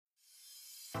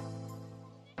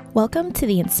Welcome to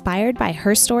the Inspired by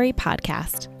Her Story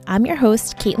podcast. I'm your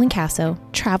host, Caitlin Casso,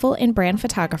 travel and brand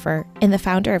photographer and the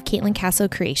founder of Caitlin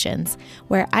Casso Creations,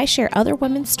 where I share other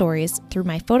women's stories through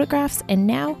my photographs and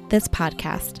now this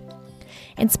podcast.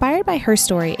 Inspired by Her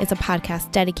Story is a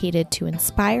podcast dedicated to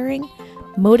inspiring,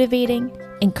 motivating,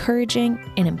 encouraging,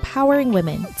 and empowering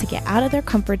women to get out of their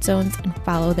comfort zones and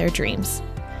follow their dreams.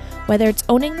 Whether it's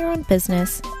owning their own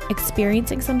business,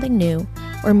 experiencing something new,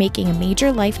 or making a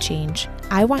major life change,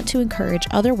 I want to encourage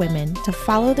other women to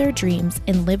follow their dreams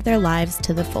and live their lives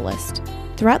to the fullest.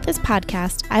 Throughout this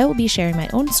podcast, I will be sharing my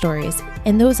own stories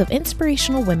and those of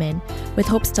inspirational women with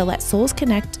hopes to let souls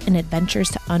connect and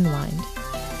adventures to unwind.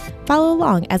 Follow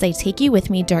along as I take you with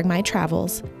me during my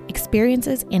travels,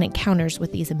 experiences, and encounters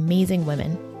with these amazing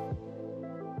women.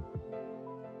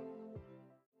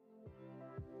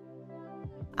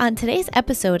 On today's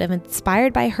episode of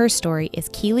Inspired by Her Story is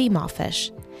Keely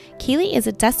Mawfish. Keely is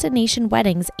a destination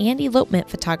weddings and elopement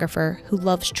photographer who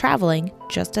loves traveling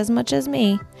just as much as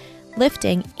me,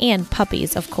 lifting, and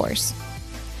puppies, of course.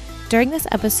 During this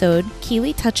episode,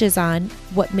 Keely touches on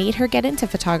what made her get into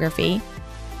photography,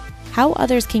 how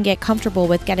others can get comfortable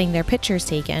with getting their pictures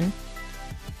taken,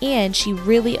 and she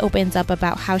really opens up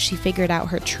about how she figured out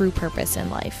her true purpose in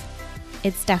life.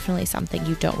 It's definitely something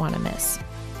you don't want to miss.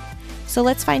 So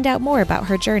let's find out more about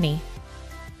her journey.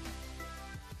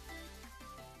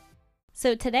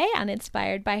 So today on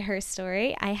Inspired by Her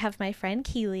Story, I have my friend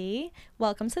Keely.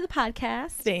 Welcome to the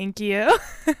podcast. Thank you.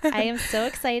 I am so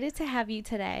excited to have you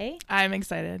today. I'm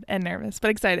excited and nervous, but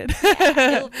excited.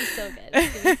 Yeah, it'll be so good.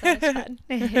 It's going to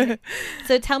be so much fun.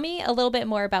 So tell me a little bit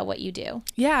more about what you do.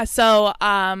 Yeah, so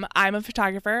I'm a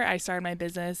photographer. I started my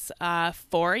business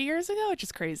 4 years ago, which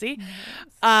is crazy.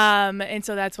 Nice. And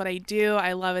so that's what I do.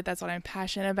 I love it. That's what I'm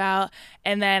passionate about.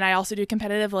 And then I also do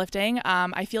competitive lifting.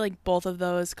 I feel like both of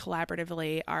those collaboratively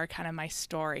are kind of my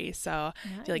story. So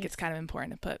nice. I feel like it's kind of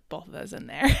important to put both of those in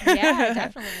there. Yeah,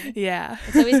 definitely. Yeah.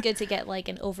 It's always good to get like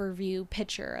an overview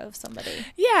picture of somebody.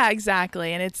 Yeah,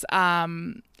 exactly. And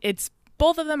it's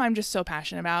both of them I'm just so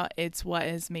passionate about. It's what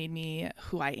has made me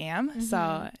who I am. Mm-hmm.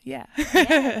 So yeah.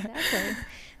 Yeah, exactly.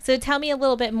 So tell me a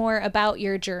little bit more about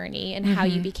your journey and how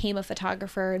you became a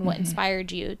photographer and what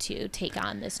inspired you to take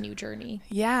on this new journey.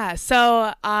 Yeah.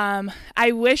 So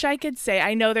I wish I could say,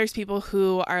 I know there's people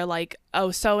who are like, oh,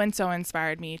 so-and-so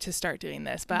inspired me to start doing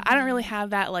this, but I don't really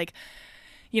have that, like,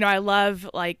 I love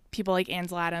like people like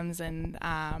Ansel Adams and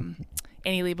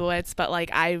Annie Leibovitz, but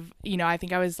like I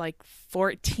think I was like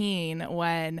 14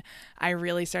 when I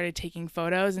really started taking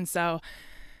photos. And so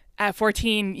at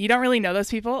 14, you don't really know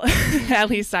those people. At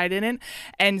least I didn't.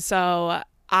 And so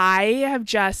I have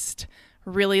just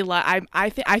really I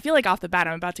feel like off the bat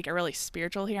I'm about to get really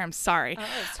spiritual here. I'm sorry. Oh,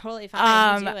 it's totally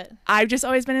fine. Do it. I've just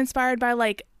always been inspired by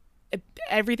like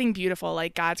everything beautiful,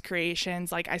 like God's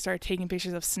creations. Like I started taking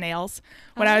pictures of snails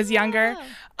when I was younger.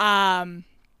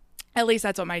 At least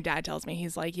that's what my dad tells me.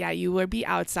 He's like, yeah, you would be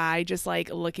outside just like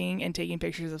looking and taking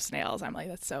pictures of snails. I'm like,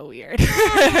 that's so weird.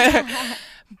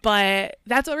 But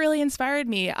that's what really inspired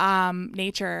me,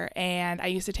 nature. And I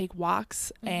used to take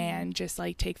walks and just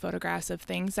like take photographs of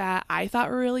things that I thought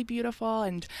were really beautiful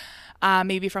and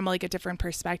maybe from like a different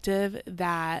perspective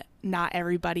that not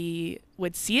everybody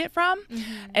would see it from.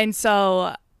 And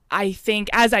so I think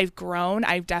as I've grown,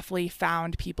 I've definitely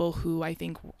found people who I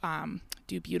think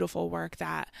do beautiful work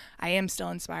that I am still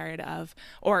inspired of,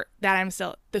 or that I'm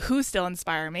still who still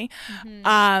inspire me.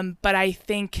 But I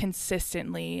think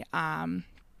consistently,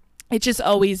 it's just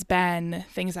always been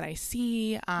things that I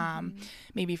see,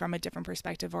 maybe from a different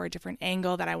perspective or a different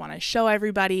angle that I want to show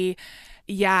everybody.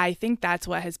 Yeah, I think that's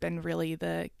what has been really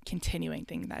the continuing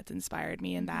thing that's inspired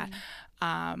me, and that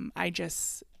I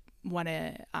just want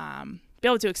to be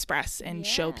able to express and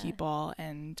show people.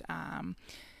 And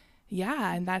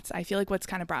and that's, I feel like, what's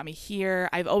kind of brought me here.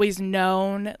 I've always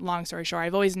known, long story short,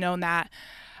 I've always known that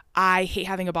I hate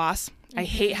having a boss. I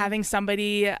hate having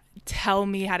somebody tell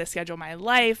me how to schedule my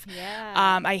life.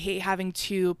 I hate having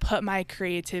to put my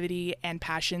creativity and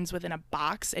passions within a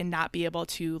box and not be able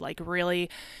to like really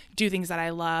do things that I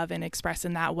love and express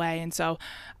in that way. And so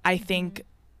I think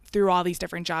through all these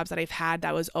different jobs that I've had,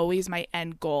 that was always my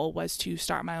end goal, was to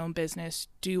start my own business,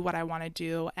 do what I want to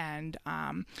do, and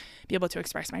be able to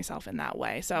express myself in that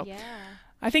way. So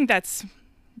I think that's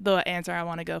the answer I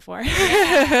want to go for.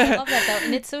 I love that though.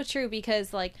 And it's so true,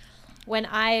 because like when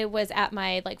I was at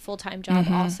my like full-time job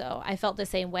also, I felt the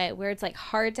same way, where it's like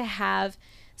hard to have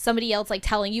somebody else like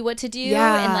telling you what to do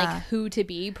and like who to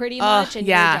be pretty much in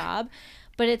your job.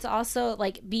 but it's also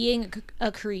like being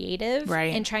a creative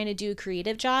and trying to do a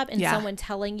creative job, and someone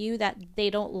telling you that they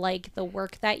don't like the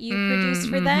work that you produced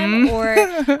for them, or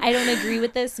I don't agree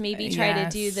with this, maybe try to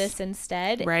do this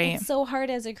instead. It's so hard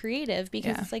as a creative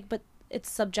because it's like, but it's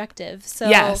subjective. So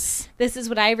this is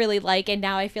what I really like, and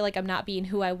now I feel like I'm not being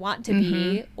who I want to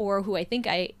be or who I think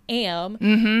I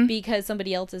am because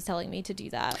somebody else is telling me to do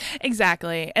that.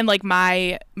 Exactly. And like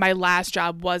my last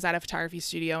job was at a photography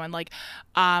studio, and like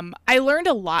I learned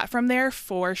a lot from there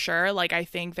for sure. Like I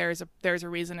think there's a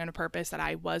reason and a purpose that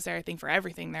I was there, I think, for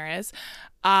everything there is.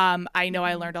 I know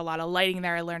I learned a lot of lighting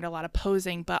there, I learned a lot of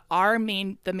posing, but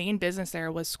the main business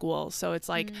there was school. So it's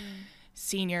like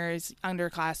seniors,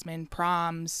 underclassmen,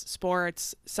 proms,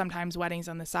 sports, sometimes weddings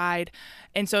on the side.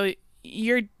 And so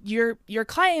your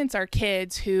clients are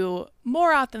kids who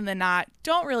more often than not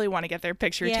don't really want to get their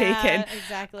picture taken.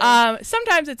 Exactly.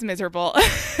 Sometimes it's miserable.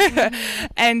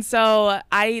 And so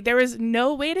there was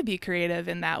no way to be creative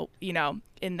in that,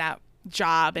 in that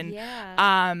job. And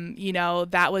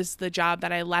that was the job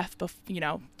that I left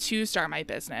to start my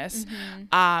business.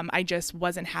 I just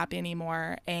wasn't happy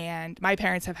anymore, and my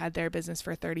parents have had their business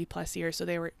for 30 plus years, so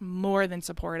they were more than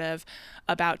supportive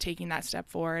about taking that step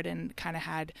forward, and kind of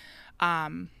had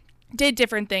did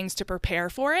different things to prepare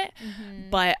for it.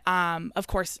 But of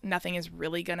course nothing is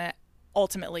really gonna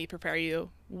ultimately prepare you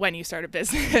when you start a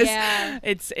business.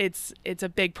 It's a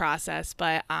big process,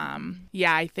 but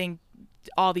I think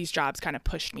all these jobs kind of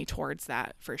pushed me towards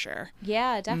that for sure.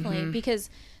 Yeah, definitely. Because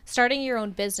starting your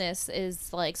own business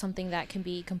is like something that can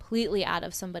be completely out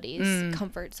of somebody's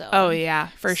comfort zone. Oh yeah,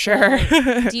 for sure.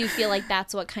 Do you feel like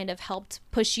that's what kind of helped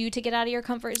push you to get out of your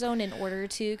comfort zone in order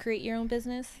to create your own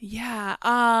business? Yeah.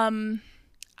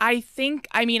 I think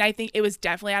it was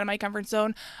definitely out of my comfort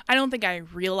zone. I don't think I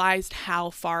realized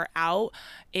how far out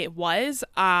it was.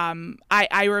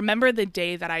 I remember the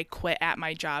day that I quit at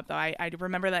my job, though. I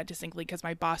remember that distinctly because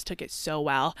my boss took it so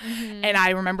well. And I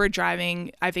remember I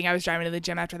think I was driving to the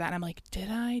gym after that, and I'm like,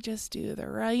 did I just do the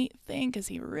right thing? Because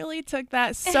he really took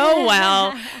that so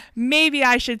well. Maybe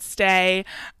I should stay.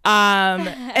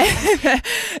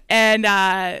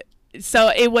 So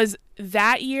it was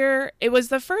that year, it was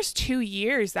the first 2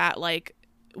 years that like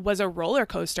was a roller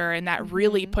coaster, and that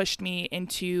really pushed me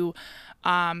into,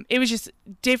 it was just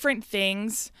different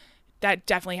things that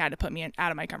definitely had to put me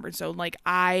out of my comfort zone. Like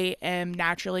I am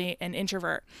naturally an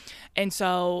introvert. And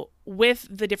so with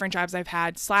the different jobs I've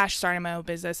had / starting my own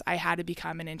business, I had to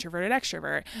become an introverted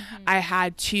extrovert. I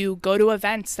had to go to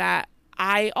events that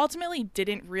I ultimately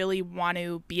didn't really want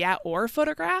to be at or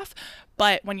photograph.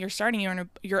 But when you're starting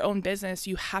your own business,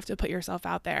 you have to put yourself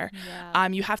out there.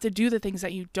 You have to do the things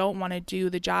that you don't want to do,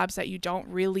 the jobs that you aren't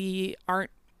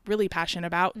really passionate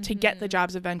about, to get the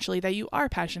jobs eventually that you are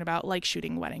passionate about, like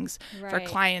shooting weddings for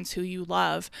clients who you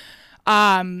love.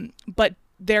 But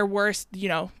there were,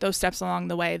 those steps along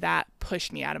the way that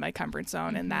pushed me out of my comfort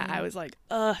zone, and that I was like,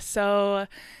 so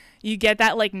you get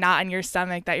that like knot in your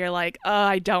stomach that you're like, oh,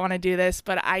 I don't want to do this,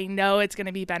 but I know it's going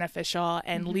to be beneficial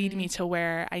and lead me to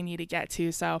where I need to get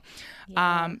to. So,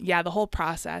 the whole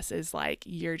process is like,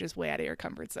 you're just way out of your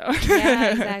comfort zone. Yeah,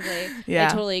 exactly. I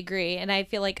totally agree. And I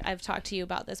feel like I've talked to you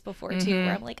about this before too,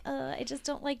 where I'm like, I just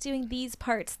don't like doing these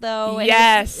parts though. And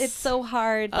it's so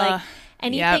hard. Like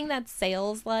anything that's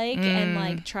sales and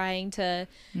like trying to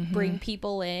bring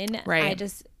people in, I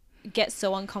just get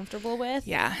so uncomfortable with,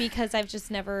 because I've just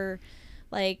never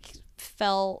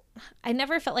felt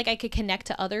like I could connect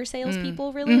to other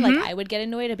salespeople really. Like I would get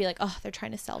annoyed. I'd be like, oh, they're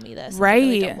trying to sell me this. I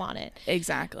really don't want it.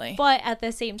 Exactly. But at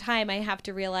the same time, I have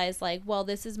to realize like, well,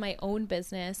 this is my own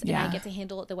business and I get to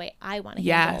handle it the way I want to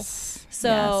handle.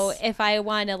 So if I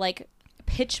want to like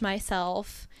pitch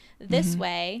myself this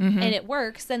way and it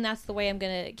works, then that's the way I'm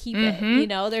gonna keep it.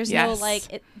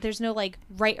 There's no like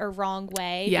right or wrong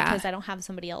way, because I don't have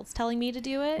somebody else telling me to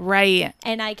do it,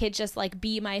 and I could just like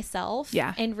be myself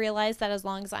and realize that as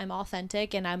long as I'm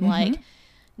authentic and I'm like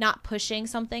not pushing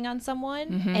something on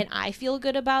someone and I feel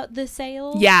good about the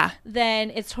sale,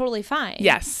 then it's totally fine.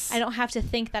 I don't have to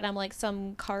think that I'm like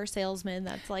some car salesman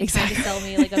that's like trying to sell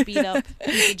me like a beat up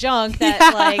piece of junk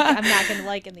that like I'm not gonna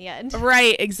like in the end.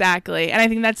 Exactly. And I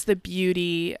think that's the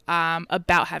beauty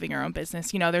about having your own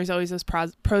business. There's always those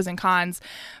pros and cons,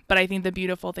 but I think the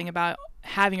beautiful thing about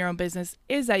having your own business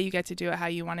is that you get to do it how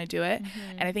you want to do it.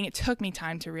 And I think it took me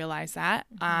time to realize that.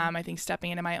 I think stepping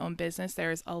into my own business,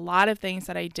 there's a lot of things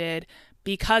that I did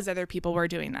because other people were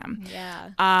doing them.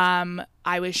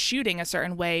 I was shooting a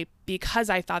certain way because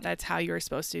I thought that's how you were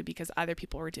supposed to, because other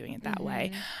people were doing it that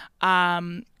way.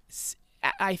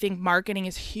 I think marketing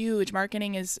is huge.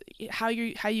 Marketing is how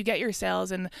you get your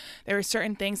sales, and there are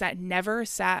certain things that never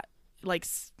sat like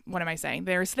what am I saying?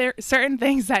 There certain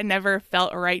things that never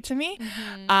felt right to me.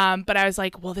 But I was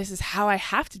like, well, this is how I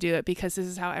have to do it because this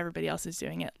is how everybody else is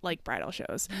doing it, like bridal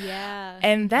shows. Yeah.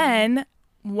 And then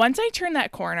once I turned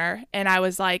that corner and I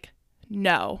was like,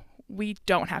 no, we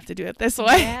don't have to do it this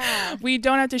way. Yeah. We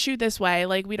don't have to shoot this way.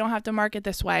 Like, we don't have to market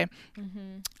this way.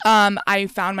 I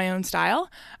found my own style.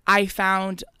 I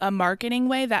found a marketing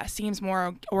way that seems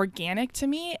more organic to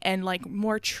me and like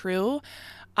more true.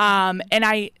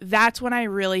 That's when I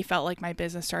really felt like my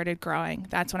business started growing.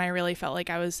 That's when I really felt like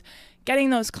I was getting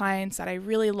those clients that I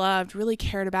really loved, really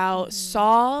cared about,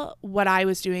 saw what I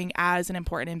was doing as an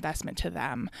important investment to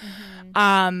them.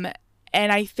 And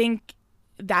I think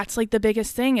that's like the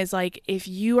biggest thing is like, if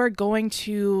you are going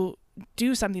to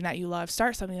do something that you love,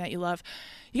 start something that you love,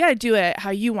 you got to do it how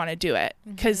you want to do it.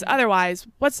 Because otherwise,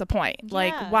 what's the point? Yeah.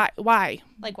 Like, why?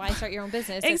 Like, why start your own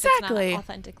business Exactly. if it's not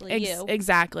authentically you?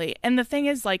 Exactly. And the thing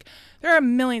is, like, there are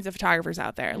millions of photographers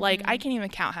out there. Like, I can't even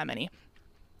count how many.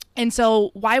 And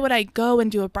so why would I go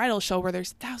and do a bridal show where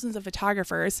there's thousands of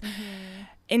photographers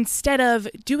instead of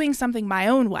doing something my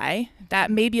own way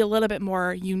that may be a little bit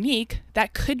more unique,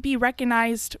 that could be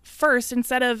recognized first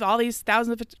instead of all these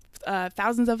thousands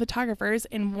of photographers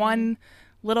in one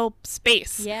little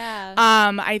space. Yeah.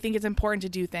 I think it's important to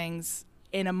do things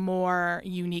in a more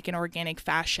unique and organic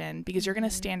fashion because you're going to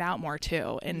stand out more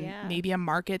too in maybe a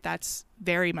market that's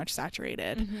very much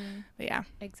saturated. But yeah.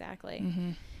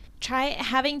 Exactly. Try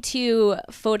having to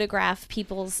photograph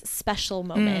people's special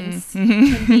moments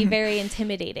can be very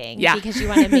intimidating because you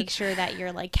want to make sure that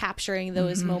you're like capturing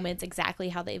those moments exactly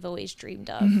how they've always dreamed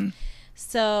of.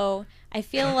 So I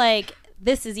feel like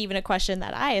this is even a question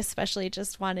that I especially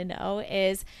just want to know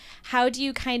is how do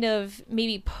you kind of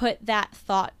maybe put that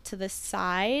thought to the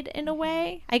side in a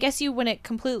way? I guess you wouldn't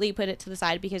completely put it to the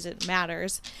side because it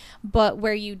matters, but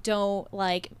where you don't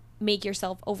like make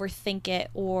yourself overthink it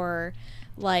or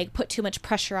like put too much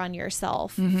pressure on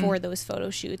yourself for those photo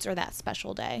shoots or that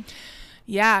special day.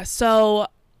 Yeah. So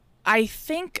I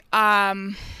think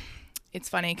it's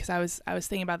funny because I was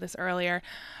thinking about this earlier.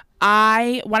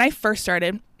 When I first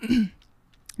started,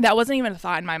 that wasn't even a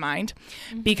thought in my mind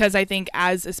because I think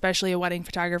as especially a wedding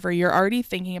photographer, you're already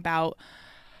thinking about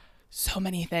so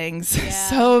many things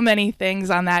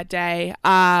on that day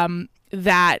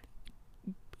that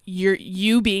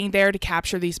you being there to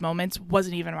capture these moments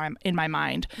wasn't even in my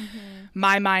mind.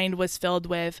 My mind was filled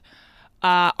with,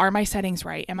 are my settings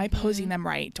right? Am I posing them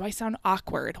right? Do I sound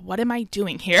awkward? What am I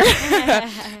doing here?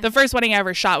 The first wedding I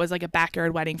ever shot was like a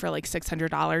backyard wedding for like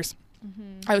 $600.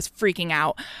 I was freaking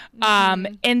out.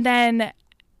 And then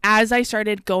as I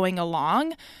started going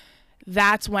along,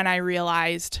 that's when I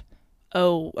realized,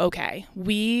 oh, okay,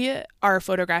 we are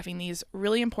photographing these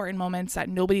really important moments that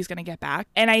nobody's going to get back.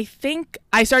 And I think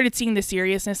I started seeing the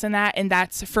seriousness in that. And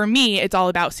that's, for me, it's all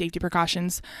about safety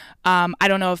precautions. I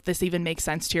don't know if this even makes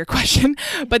sense to your question,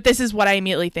 but this is what I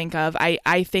immediately think of.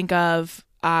 I think of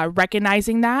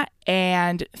recognizing that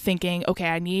and thinking, okay,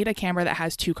 I need a camera that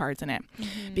has 2 cards in it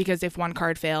because if one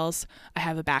card fails, I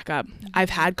have a backup.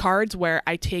 I've had cards where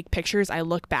I take pictures, I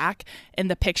look back, and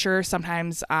the picture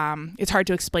sometimes it's hard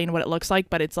to explain what it looks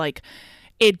like, but it's like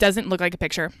it doesn't look like a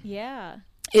picture. Yeah.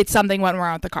 It's something went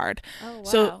wrong with the card. Oh, wow.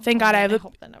 So thank God I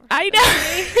hope that never I know.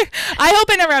 I hope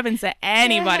it never happens to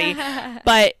anybody.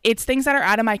 But it's things that are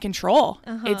out of my control.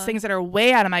 It's things that are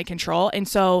way out of my control. And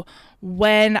so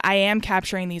when I am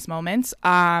capturing these moments,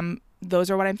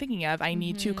 those are what I'm thinking of. I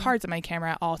need 2 cards in my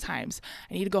camera at all times.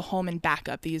 I need to go home and back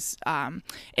up these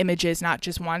images, not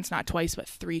just once, not twice, but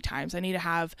 3 times. I need to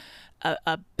have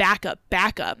a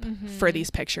backup for these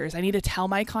pictures. I need to tell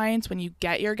my clients when you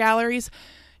get your galleries,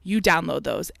 you download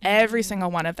those, every single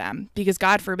one of them, because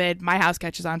God forbid my house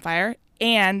catches on fire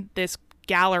and this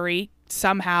gallery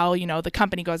somehow, the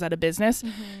company goes out of business.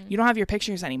 You don't have your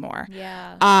pictures anymore.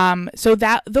 Yeah. So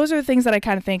those are the things that I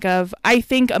kind of think of. I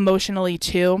think emotionally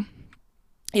too,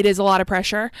 it is a lot of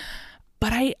pressure,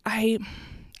 but I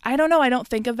don't know. I don't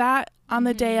think of that on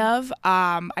the day of.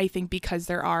 I think because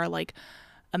there are like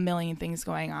a million things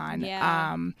going on.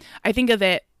 Yeah. I think of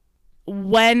it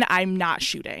when I'm not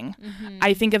shooting.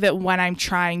 I think of it when I'm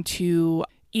trying to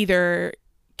either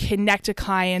connect a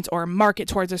client or market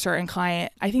towards a certain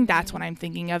client. I think that's when I'm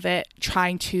thinking of it,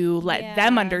 trying to let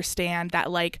them understand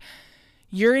that like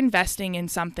you're investing in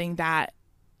something that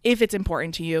if it's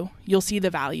important to you, you'll see the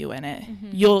value in it.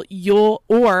 You'll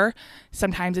or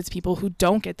sometimes it's people who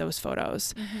don't get those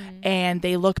photos and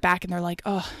they look back and they're like,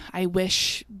 oh, I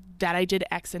wish that I did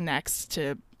X and X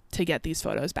to get these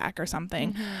photos back or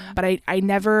something. But I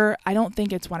don't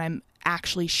think it's when I'm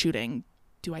actually shooting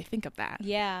do I think of that?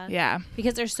 Yeah. Yeah.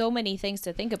 Because there's so many things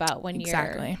to think about when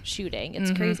you're shooting.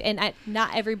 It's crazy. And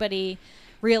not everybody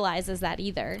realizes that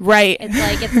either. Right. It's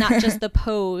like, it's not just the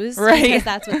pose, right, because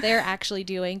that's what they're actually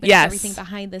doing, but yes, it's everything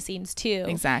behind the scenes too.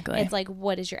 Exactly. It's like,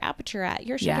 what is your aperture at,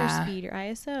 your shutter speed, your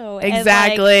ISO,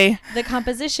 exactly, and like the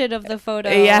composition of the photo,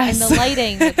 yes, and the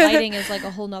lighting. The lighting is like a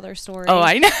whole nother story. Oh,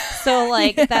 I know. So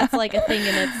like that's like a thing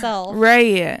in itself,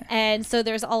 right? And so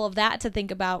there's all of that to think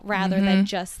about, rather than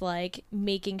just like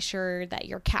making sure that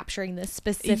you're capturing this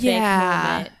specific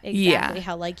moment exactly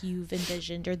how like you've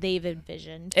envisioned or they've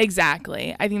envisioned.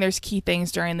 Exactly. I think there's key things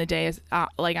during the day,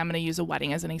 like I'm going to use a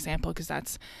wedding as an example because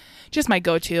that's just my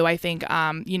go-to. I think,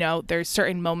 you know, there's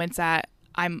certain moments that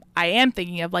I am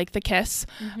thinking of, like the kiss.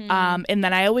 And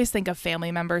then I always think of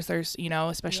family members. There's, you know,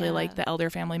 especially like the elder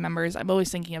family members. I'm always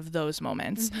thinking of those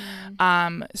moments.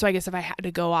 So I guess if I had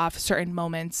to go off certain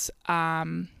moments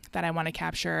that I want to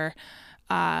capture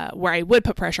where I would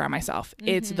put pressure on myself,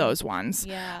 it's those ones.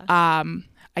 Yeah.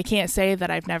 I can't say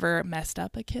that I've never messed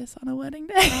up a kiss on a wedding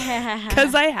day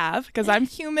because I have, because I'm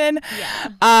human.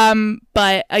 Yeah.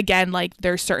 But again, like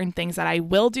there's certain things that I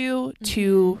will do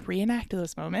to reenact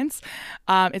those moments.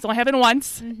 It's only happened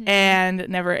once and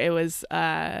never, it was,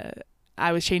 I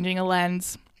was changing a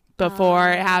lens before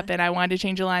it happened. I wanted to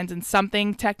change a lens and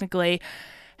something technically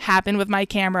happened with my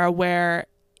camera where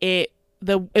it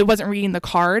wasn't reading the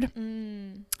card.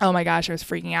 Oh my gosh, I was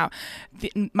freaking out.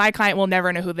 My client will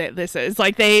never know who this is.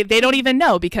 Like they don't even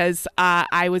know because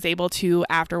I was able to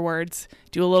afterwards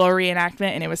do a little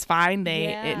reenactment and it was fine.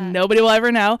 Nobody will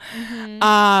ever know.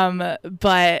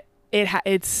 But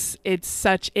it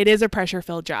is a pressure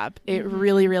filled job. It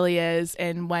really, really is.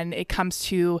 And when it comes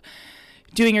to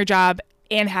doing your job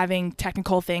and having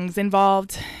technical things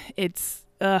involved, it's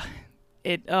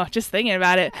just thinking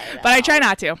about it, but I try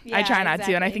not to. Yeah, I try not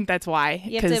to, and I think that's why.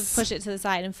 You have to push it to the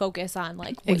side and focus on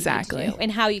like what exactly you do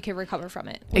and how you can recover from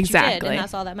it. Which exactly, you did, and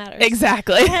that's all that matters.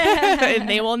 Exactly, and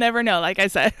they will never know, like I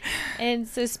said. And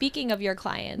so, speaking of your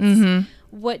clients,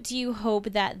 what do you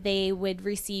hope that they would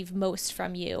receive most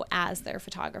from you as their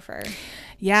photographer?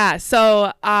 Yeah.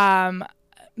 So,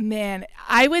 man,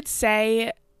 I would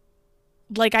say,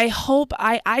 like, I hope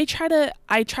I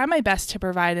try my best to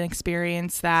provide an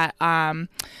experience that where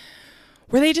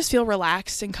they just feel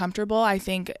relaxed and comfortable.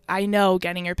 I know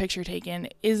getting your picture taken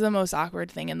is the most awkward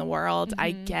thing in the world.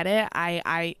 I get it.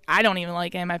 I don't even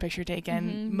like getting my picture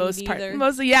taken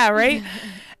mostly. Yeah. Right.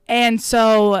 And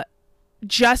so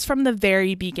just from the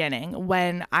very beginning,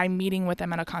 when I'm meeting with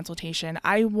them at a consultation,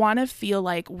 I want to feel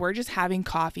like we're just having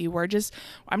coffee.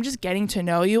 I'm just getting to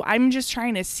know you. I'm just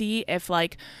trying to see if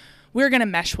like we're going to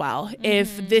mesh well,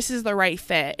 if this is the right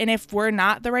fit. And if we're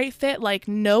not the right fit, like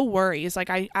no worries. Like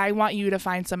I want you to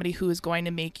find somebody who is going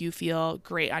to make you feel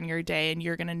great on your day and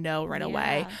you're going to know right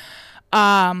away.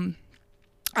 I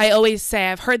always say,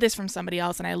 I've heard this from somebody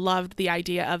else and I loved the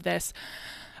idea of this.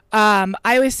 I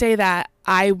always say that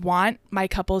I want my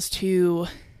couples to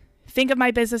think of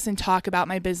my business and talk about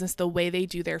my business the way they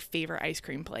do their favorite ice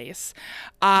cream place.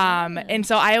 And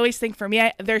so I always think, for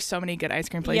me, there's so many good ice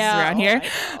cream places around here.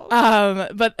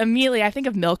 But immediately I think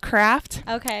of Milk Craft.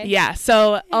 Okay. Yeah.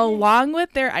 So along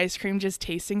with their ice cream just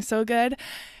tasting so good,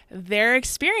 their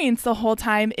experience the whole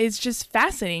time is just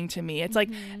fascinating to me. It's like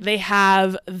they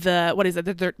have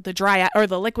the dry or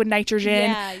the liquid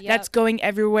nitrogen that's going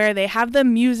everywhere. They have the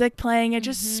music playing. It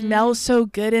just smells so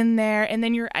good in there. And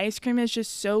then your ice cream is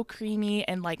just so creamy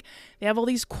and like they have all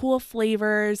these cool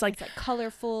flavors, like, it's like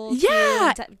colorful,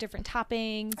 different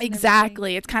toppings.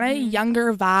 Exactly. It's kind of a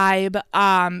younger vibe.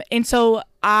 And so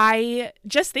I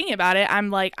just thinking about it,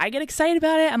 I'm like, I get excited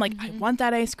about it. I'm like, I want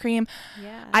that ice cream.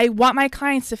 Yeah. I want my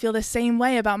clients to feel the same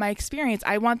way about my experience.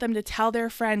 I want them to tell their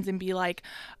friends and be like,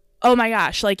 oh my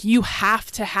gosh, like you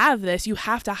have to have this. You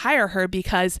have to hire her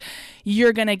because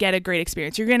you're going to get a great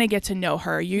experience. You're going to get to know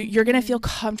her. You're going to feel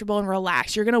comfortable and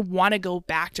relaxed. You're going to want to go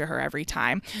back to her every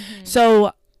time.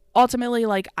 So ultimately,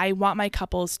 like I want my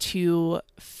couples to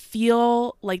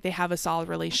feel like they have a solid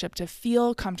relationship, to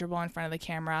feel comfortable in front of the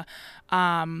camera.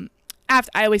 I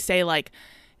always say like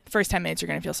first 10 minutes, you're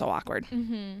going to feel so awkward.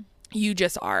 You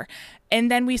just are. And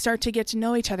then we start to get to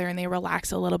know each other and they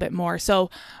relax a little bit more. So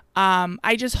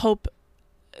I just hope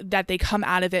that they come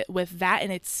out of it with that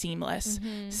and it's seamless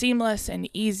and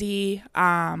easy.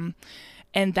 And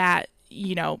that,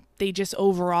 you know, they just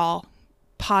overall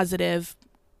positive,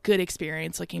 good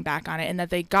experience looking back on it, and that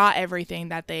they got everything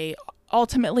that they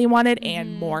ultimately wanted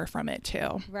and more from it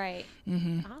too. Right.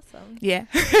 Awesome. Yeah.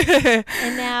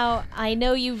 And now I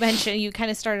know you mentioned, you kind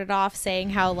of started off saying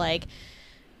how like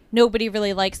nobody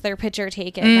really likes their picture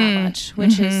taken that much,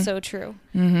 which is so true.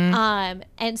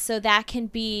 And so that can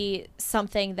be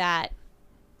something that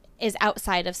is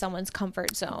outside of someone's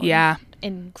comfort zone. Yeah.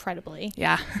 Incredibly.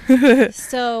 Yeah.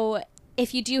 So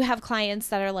if you do have clients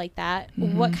that are like that,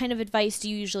 what kind of advice do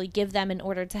you usually give them in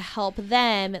order to help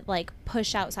them like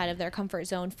push outside of their comfort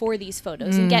zone for these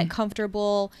photos and get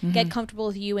comfortable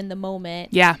with you in the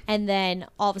moment? Yeah. And then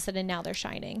all of a sudden now they're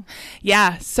shining.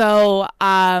 Yeah. So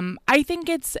I think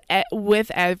it's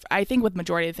with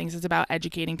majority of things, it's about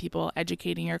educating people,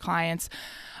 educating your clients.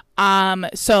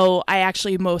 So I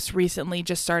actually most recently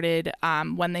just started,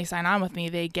 when they sign on with me,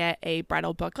 they get a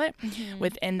bridal booklet.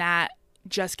 Within that,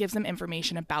 just gives them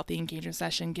information about the engagement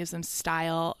session, gives them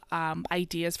style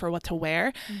ideas for what to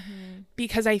wear,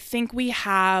 because I think we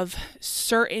have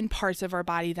certain parts of our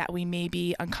body that we may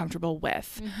be uncomfortable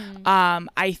with.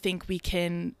 I think we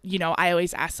can, I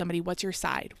always ask somebody, what's your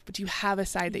side? Do you have a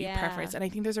side that you preference? And I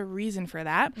think there's a reason for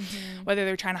that, whether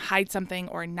they're trying to hide something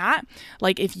or not.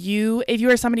 Like if you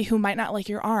are somebody who might not like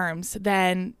your arms,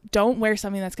 then don't wear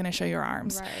something that's going to show your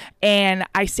arms. Right. And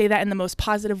I say that in the most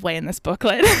positive way in this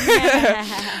booklet.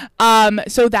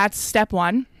 So that's step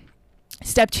one.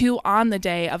 Step two, on the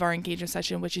day of our engagement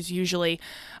session, which is usually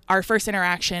our first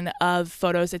interaction of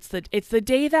photos, it's the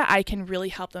day that I can really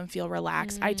help them feel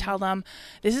relaxed. I tell them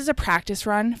this is a practice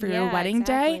run for your wedding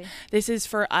day. This is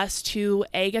for us to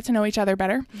A, get to know each other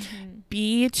better,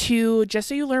 B, to just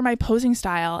so you learn my posing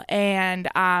style and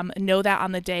know that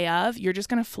on the day of, you're just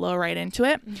going to flow right into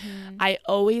it. I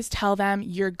always tell them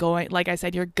like I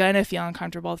said, you're going to feel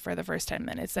uncomfortable for the first 10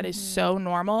 minutes. That is so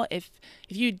normal. If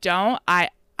you don't,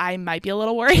 I might be a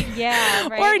little worried. Yeah,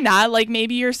 right. Or not. Like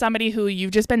maybe you're somebody who you've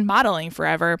just been modeling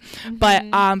forever. But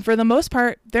for the most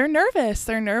part, they're nervous.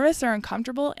 They're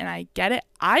uncomfortable, and I get it.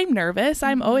 I'm nervous.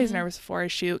 I'm always nervous before a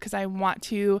shoot because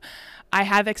I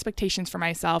have expectations for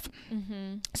myself.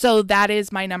 So that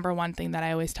is my number one thing that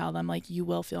I always tell them, like, you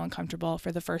will feel uncomfortable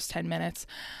for the first 10 minutes.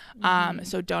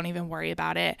 So don't even worry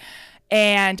about it.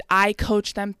 And I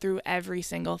coach them through every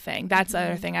single thing. That's the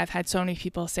other thing. I've had so many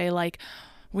people say, like,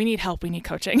 we need help. We need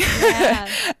coaching.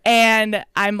 And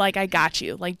I'm like, I got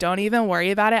you. Like, don't even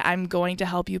worry about it. I'm going to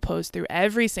help you pose through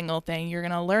every single thing. You're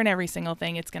going to learn every single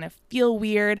thing. It's going to feel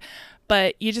weird,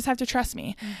 but you just have to trust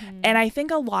me. And I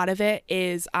think a lot of it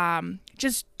is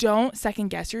just don't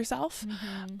second guess yourself.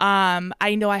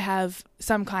 I know I have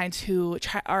some clients who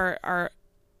are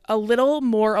a little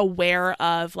more aware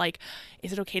of, like,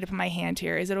 is it okay to put my hand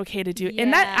here? Is it okay to do?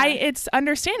 And it's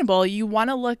understandable. You want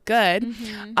to look good.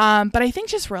 But I think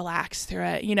just relax through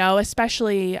it,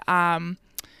 especially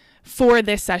for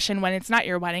this session when it's not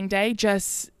your wedding day.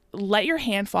 Just let your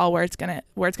hand fall where it's gonna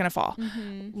fall.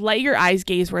 Let your eyes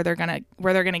gaze where they're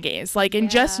gonna gaze. Like,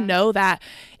 and just know that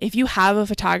if you have a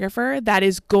photographer that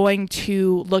is going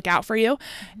to look out for you,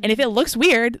 and if it looks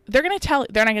weird, they're not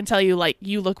gonna tell you like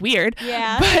you look weird.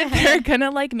 But they're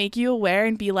gonna like make you aware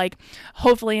and be like,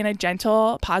 hopefully in a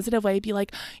gentle, positive way, be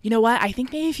like, you know what? I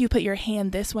think maybe if you put your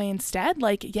hand this way instead,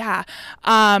 like,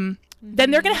 then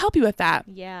they're gonna help you with that.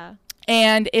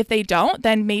 And if they don't,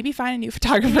 then maybe find a new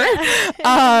photographer.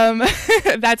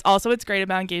 That's also what's great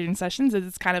about engagement sessions, is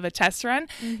it's kind of a test run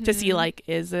to see, like,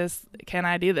 can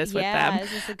I do this with them?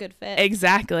 Is this a good fit?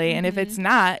 Exactly. And if it's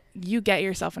not, you get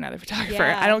yourself another photographer.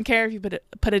 I don't care if you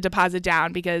put a deposit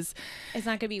down, because it's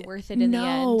not going to be worth it in the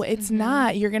end. No, it's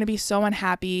not. You're going to be so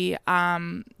unhappy.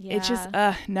 It's just,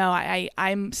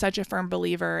 I'm such a firm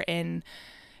believer in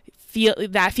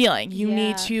that feeling.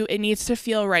 It needs to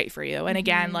feel right for you. And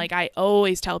again, like I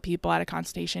always tell people at a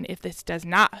consultation, if this does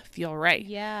not feel right,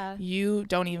 you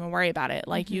don't even worry about it.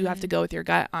 Like you have to go with your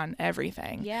gut on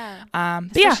everything.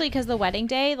 Especially because the wedding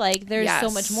day, like there's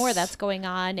so much more that's going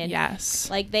on, and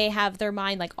like they have their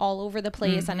mind like all over the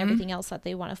place on everything else that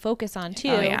they want to focus on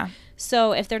too.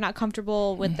 So if they're not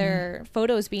comfortable with their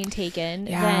photos being taken,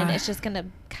 then it's just gonna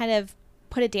kind of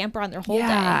put a damper on their whole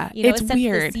day. It's it sets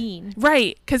weird. The scene.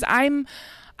 Right. Because I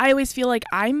always feel like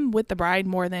I'm with the bride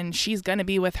more than she's going to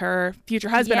be with her future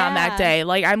husband on that day.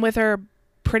 Like I'm with her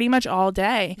pretty much all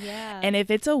day. And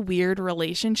if it's a weird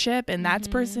relationship and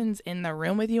that person's in the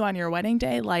room with you on your wedding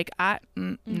day, like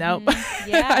nope.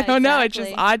 I don't know. It's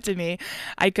just odd to me.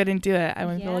 I couldn't do it. I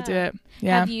wouldn't be able to do it.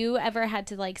 Have you ever had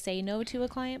to like say no to a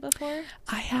client before?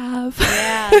 I have.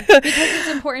 Because it's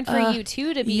important for you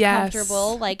too to be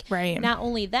comfortable. Like not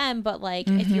only them, but like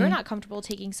if you're not comfortable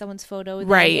taking someone's photo,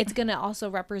 then it's going to also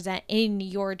represent in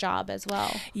your job as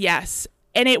well. Yes.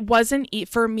 and it wasn't,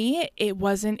 for me, it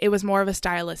was more of a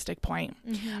stylistic point.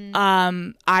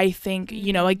 I think,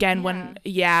 you know, again, when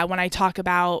I talk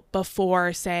about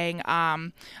before saying,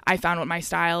 I found what my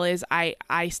style is,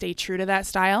 I stay true to that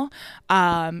style.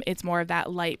 It's more of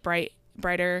that light,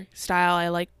 brighter style. I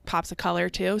like pops of color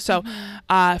too. So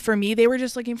for me, they were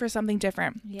just looking for something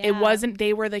different. It wasn't,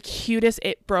 they were the cutest.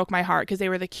 It broke my heart because they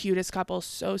were the cutest couple,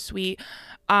 so sweet.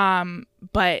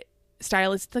 But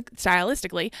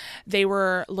stylistically, they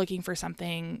were looking for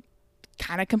something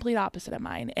kind of complete opposite of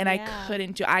mine, and I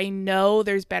couldn't do. I know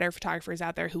there's better photographers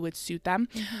out there who would suit them,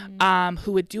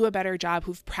 who would do a better job,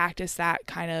 who've practiced that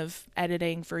kind of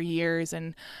editing for years,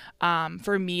 and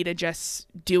for me to just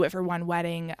do it for one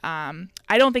wedding, I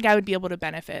don't think I would be able to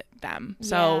benefit them.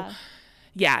 So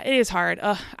yeah, it is hard.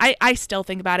 I still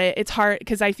think about it. It's hard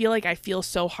because I feel like I feel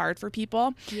so hard for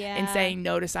people and saying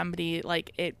no to somebody.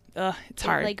 Like it's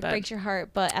hard. It breaks your heart,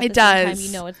 but at the same time,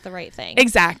 you know it's the right thing.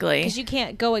 Exactly. Because you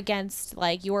can't go against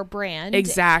like your brand.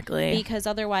 Exactly. Because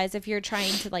otherwise, if you're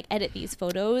trying to like edit these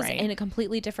photos in a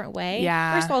completely different way,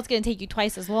 Yeah. first of all, it's going to take you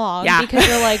twice as long. Yeah. Because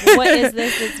you're like, what is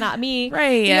this? It's not me.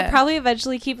 Right. You'll probably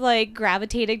eventually keep like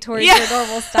gravitating towards your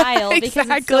normal style because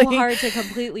it's so hard to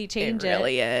completely change it. It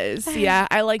really is. Yeah.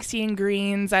 I like seeing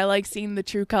greens. I like seeing the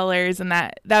true colors, and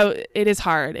that it is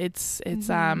hard. It's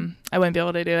I wouldn't be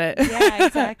able to do it. Yeah,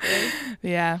 exactly.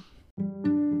 Yeah.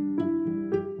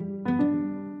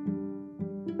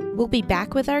 We'll be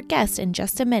back with our guest in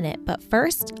just a minute, but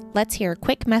first, let's hear a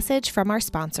quick message from our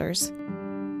sponsors.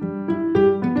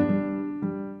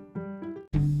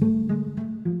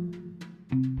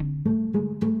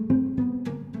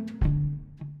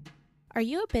 Are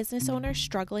you a business owner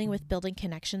struggling with building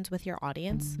connections with your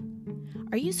audience?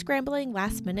 Are you scrambling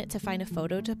last minute to find a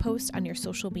photo to post on your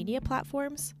social media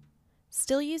platforms?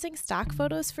 Still using stock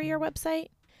photos for your website?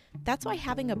 That's why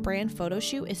having a brand photo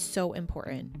shoot is so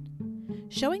important.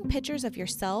 Showing pictures of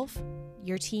yourself,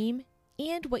 your team,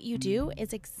 and what you do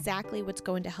is exactly what's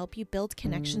going to help you build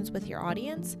connections with your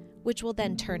audience, which will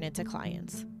then turn into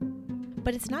clients.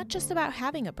 But it's not just about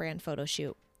having a brand photo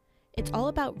shoot. It's all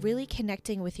about really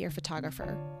connecting with your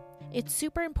photographer. It's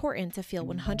super important to feel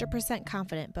 100%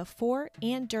 confident before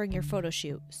and during your photo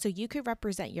shoot so you could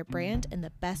represent your brand in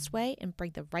the best way and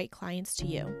bring the right clients to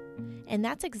you. And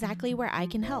that's exactly where I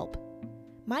can help.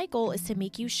 My goal is to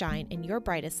make you shine in your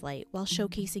brightest light while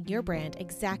showcasing your brand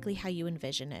exactly how you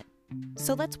envision it.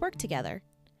 So let's work together.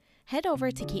 Head over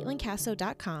to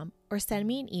CaitlinCasso.com or send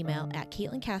me an email at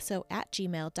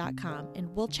CaitlinCasso@gmail.com and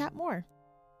we'll chat more.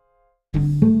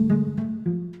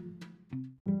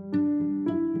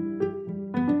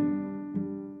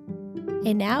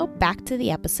 And now back to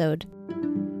the episode.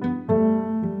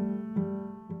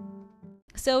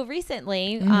 So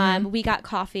recently, we got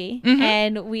coffee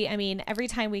and every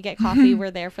time we get coffee,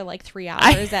 we're there for like 3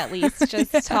 hours at least,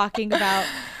 just talking about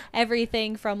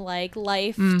everything from like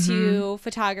life to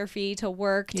photography to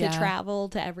work to travel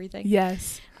to everything.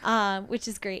 Yes. Which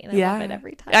is great. And I love it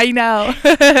every time. I know.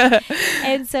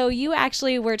 And so you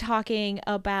actually were talking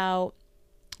about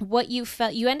what you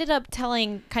felt. You ended up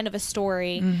telling kind of a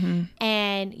story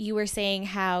and you were saying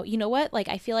how, you know what, like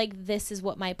I feel like this is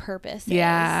what my purpose is.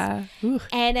 Ooh.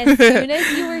 And as soon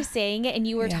as you were saying it and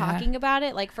you were talking about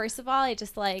it, like first of all, I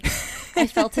just like I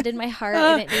felt it in my heart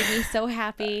and it made me so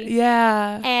happy.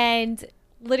 Yeah. And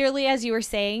literally as you were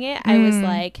saying it, I was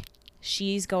like,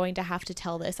 she's going to have to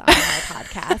tell this on my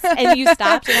podcast. And you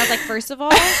stopped and I was like, first of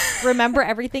all, remember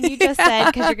everything you just said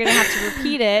because you're going to have to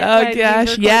repeat it. Oh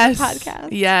gosh, yes. The podcast.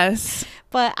 Yes.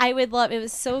 But I would love, it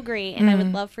was so great. And I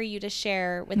would love for you to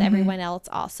share with everyone else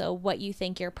also what you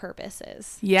think your purpose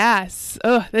is. Yes.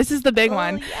 Oh, this is the big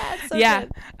one. Yeah. So yeah.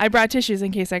 good. I brought tissues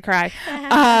in case I cry.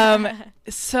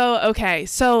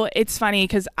 So it's funny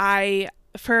because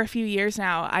for a few years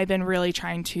now, I've been really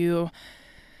trying to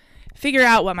figure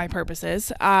out what my purpose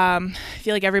is. I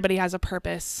feel like everybody has a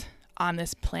purpose on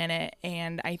this planet,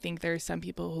 and I think there's some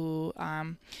people who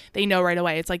they know right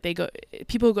away. It's like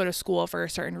people who go to school for a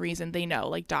certain reason, they know,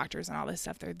 like doctors and all this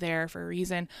stuff, they're there for a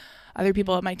reason. Other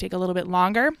people, it might take a little bit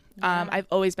longer. I've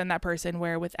always been that person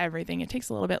where with everything, it takes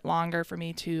a little bit longer for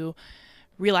me to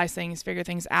realize things, figure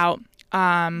things out.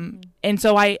 And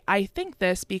so I think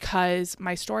this because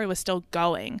my story was still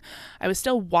going. I was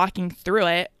still walking through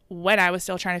it when I was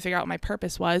still trying to figure out what my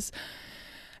purpose was.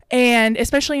 And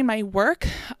especially in my work,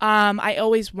 I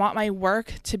always want my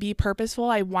work to be purposeful.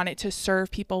 I want it to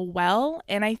serve people well.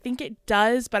 And I think it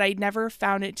does, but I never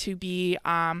found it to be,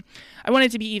 I want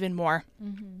it to be even more.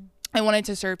 I wanted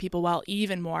to serve people well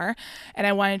even more. And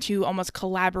I wanted to almost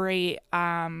collaborate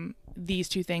these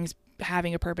two things,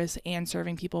 having a purpose and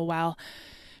serving people well.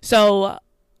 So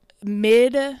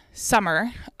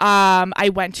mid-summer,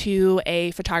 I went to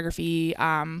a photography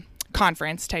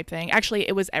conference type thing. Actually,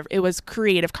 it was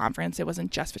creative conference. It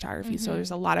wasn't just photography. So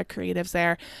there's a lot of creatives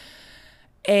there.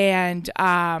 And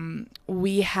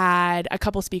we had a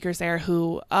couple speakers there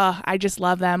who I just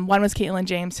love them. One was Caitlin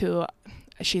James, who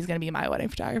she's going to be my wedding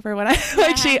photographer when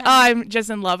I'm just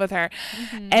in love with her.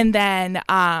 And then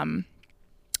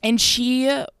and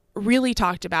she really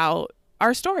talked about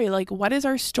our story. Like, what is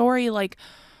our story? Like,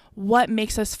 what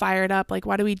makes us fired up? Like,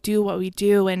 why do we do what we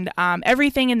do? And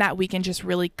everything in that weekend just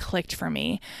really clicked for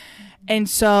me. And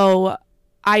so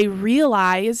I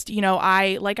realized,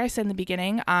 like I said in the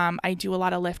beginning, I do a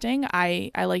lot of lifting.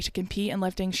 I like to compete in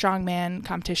lifting strongman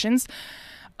competitions.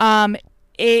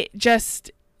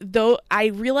 Though I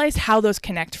realized how those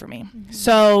connect for me.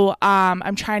 So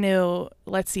I'm trying to,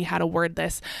 let's see how to word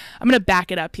this. I'm going to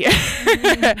back it up here.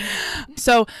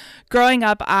 So growing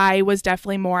up, I was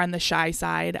definitely more on the shy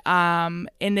side. And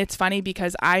it's funny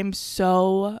because I'm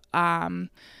so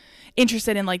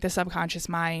interested in like the subconscious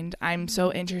mind. I'm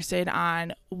so interested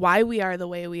on why we are the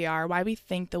way we are, why we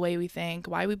think the way we think,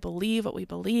 why we believe what we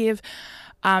believe.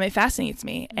 It fascinates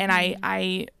me. And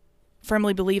I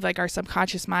firmly believe like our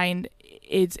subconscious mind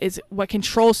is what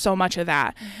controls so much of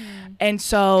that. And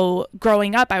so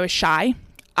growing up, I was shy.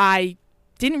 I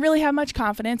didn't really have much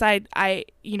confidence. I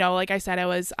like I said, I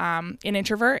was an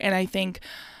introvert, and I think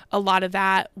a lot of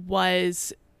that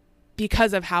was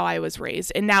because of how I was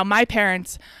raised. And now my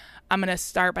parents, I'm going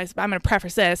to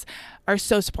preface this, are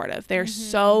so supportive. They're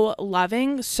so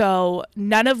loving. So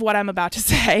none of what I'm about to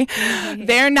say,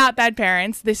 they're not bad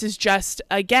parents. This is just,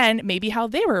 again, maybe how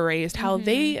they were raised, how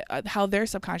their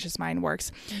subconscious mind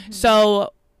works.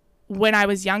 So when I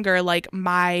was younger, like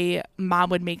my mom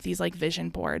would make these like vision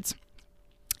boards.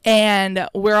 And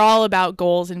we're all about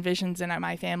goals and visions in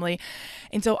my family.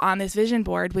 And so on this vision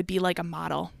board would be like a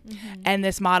model. And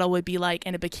this model would be like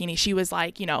in a bikini. She was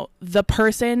like, the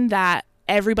person that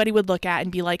everybody would look at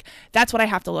and be like, that's what I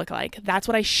have to look like. That's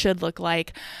what I should look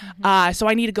like. So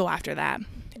I need to go after that.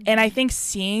 And I think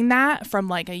seeing that from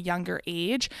like a younger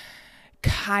age,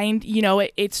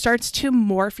 it starts to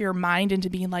morph your mind into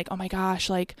being like, oh my gosh,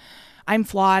 like I'm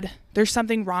flawed. There's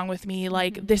something wrong with me.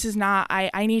 Like this is not,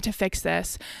 I need to fix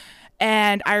this.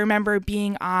 And I remember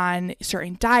being on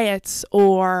certain diets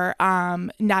or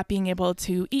not being able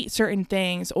to eat certain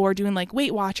things or doing like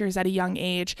Weight Watchers at a young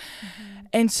age.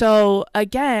 And so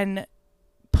again,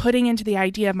 putting into the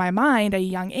idea of my mind at a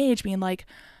young age, being like,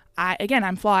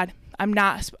 I'm flawed.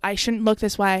 I shouldn't look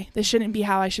this way. This shouldn't be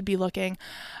how I should be looking.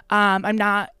 I'm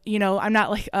not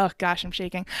like, oh gosh, I'm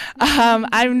shaking.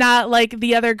 I'm not like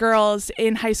the other girls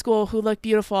in high school who look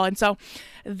beautiful. And so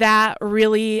that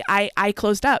really, I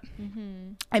closed up.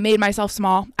 I made myself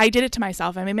small. I did it to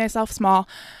myself. I made myself small.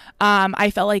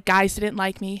 I felt like guys didn't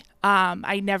like me.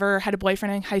 I never had a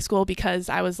boyfriend in high school because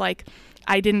I was like,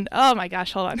 oh my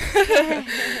gosh, hold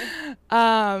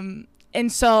on.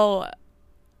 And so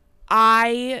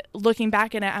looking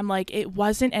back at it, I'm like, it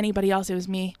wasn't anybody else. It was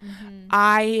me.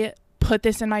 I put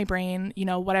this in my brain,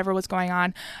 whatever was going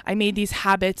on. I made these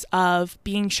habits of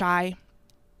being shy,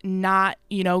 not,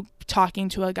 talking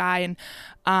to a guy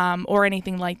and, or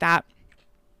anything like that.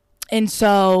 And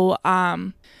so,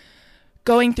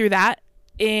 going through that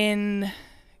in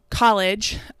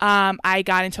college, I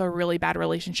got into a really bad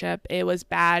relationship. It was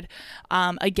bad.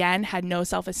 Again, had no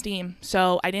self-esteem.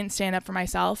 So I didn't stand up for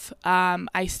myself.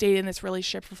 I stayed in this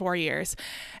relationship for 4 years.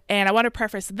 And I want to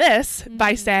preface this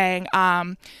by saying, I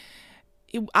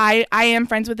am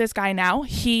friends with this guy now.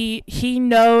 He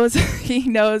knows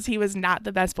he was not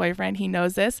the best boyfriend. He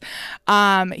knows this.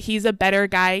 He's a better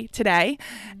guy today.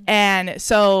 And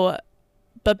so,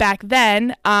 but back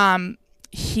then,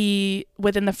 he,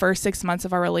 within the first 6 months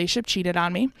of our relationship, cheated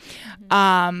on me.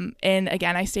 And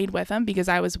again, I stayed with him because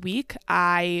I was weak.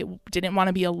 I didn't want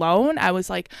to be alone. I was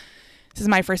like, this is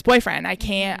my first boyfriend. I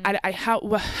can't, how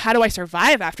do I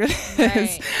survive after this?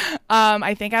 Right.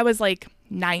 I think I was like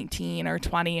 19 or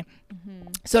 20.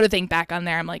 So to think back on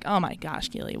there, I'm like, oh my gosh,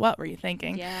 Keely, what were you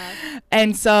thinking? Yeah.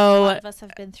 And so a lot of us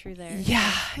have been through there.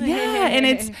 Yeah.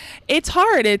 And it's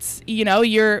hard. It's,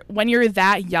 when you're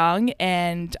that young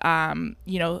and,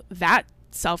 that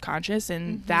self-conscious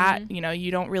and that,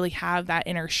 you don't really have that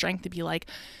inner strength to be like,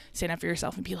 stand up for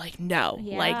yourself and be like, no,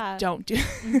 like, don't do,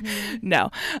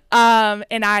 no.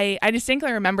 And I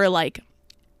distinctly remember like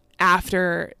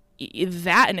after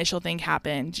that initial thing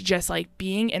happened, just like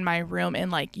being in my room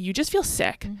and like you just feel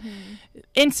sick.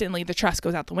 Instantly the trust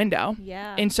goes out the window.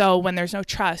 And so when there's no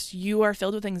trust, you are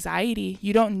filled with anxiety.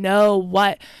 You don't know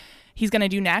what he's gonna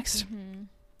do next.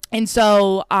 And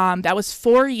so that was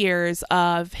 4 years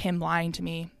of him lying to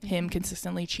me, him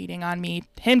consistently cheating on me,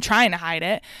 him trying to hide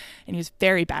it, and he was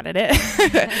very bad at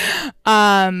it.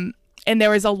 And there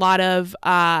was a lot of,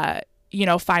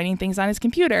 finding things on his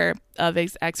computer of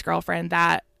his ex-girlfriend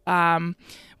that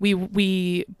we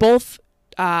both,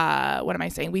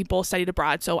 we both studied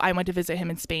abroad. So I went to visit him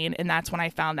in Spain, and that's when I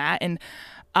found that. And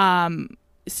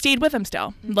stayed with him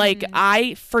still. Like,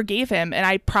 I forgave him, and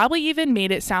I probably even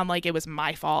made it sound like it was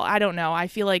my fault. I don't know. I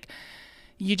feel like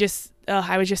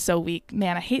I was just so weak.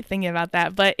 Man, I hate thinking about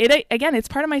that. But it's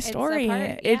part of my story.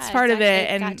 It's part of it.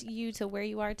 And got you to where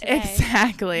you are today.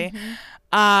 Exactly.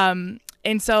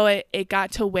 And so it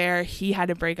got to where he had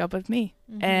to break up with me.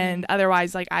 And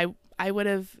otherwise, like, I would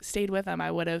have stayed with him. I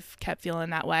would have kept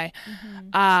feeling that way.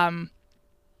 And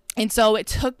so it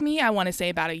took me, I want to say,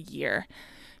 about a year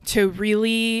to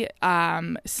really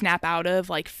snap out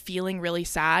of, like, feeling really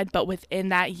sad. But within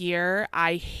that year,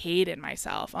 I hated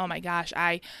myself. Oh my gosh,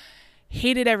 I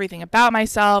hated everything about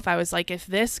myself. I was like, if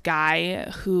this guy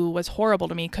who was horrible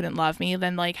to me couldn't love me,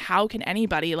 then, like, how can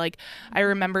anybody? Like, I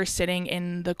remember sitting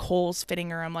in the Kohl's fitting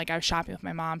room, like, I was shopping with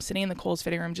my mom, sitting in the Kohl's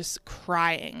fitting room just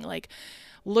crying, like,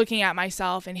 looking at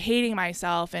myself and hating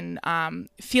myself and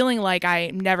feeling like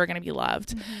I'm never going to be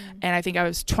loved. And I think I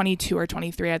was 22 or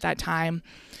 23 at that time.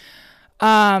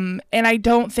 And I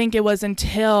don't think it was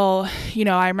until,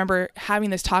 I remember having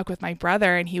this talk with my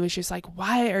brother, and he was just like,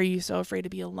 why are you so afraid to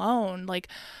be alone? Like,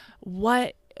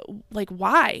 why?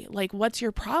 Like, what's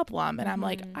your problem? And I'm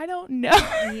like, I don't know.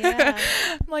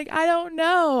 I'm like, I don't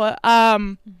know.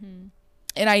 And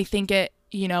I think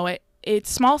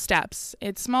it's small steps.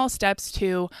 It's small steps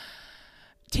to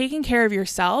taking care of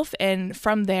yourself. And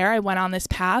from there, I went on this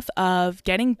path of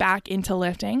getting back into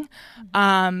lifting,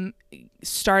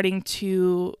 starting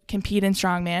to compete in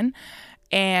strongman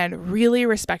and really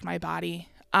respect my body.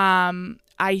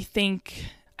 I think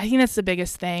that's the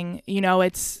biggest thing.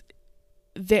 It's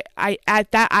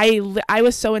that I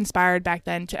was so inspired back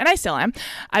then and I still am.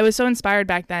 I was so inspired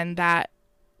back then that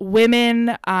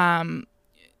women,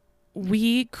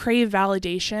 we crave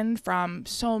validation from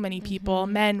so many people,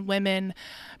 men, women,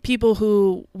 people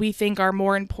who we think are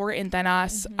more important than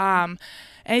us. And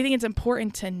I think it's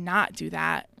important to not do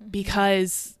that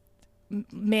because,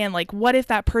 man, like, what if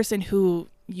that person who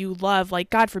you love, like,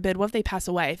 God forbid, what if they pass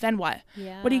away? Then what?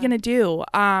 What are you going to do?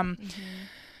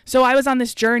 So I was on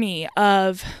this journey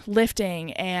of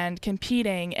lifting and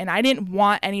competing, and I didn't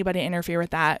want anybody to interfere with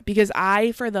that because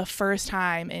I, for the first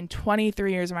time in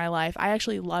 23 years of my life, I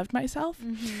actually loved myself.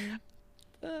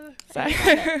 Sorry.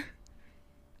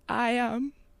 I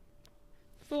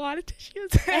a lot of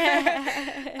tissues.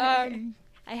 I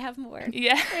have more.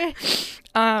 Yeah.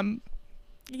 I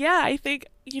think,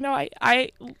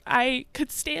 I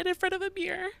could stand in front of a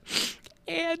mirror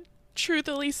and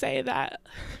truthfully say that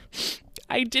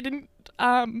I didn't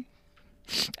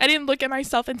look at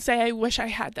myself and say, I wish I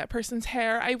had that person's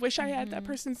hair. I wish I had that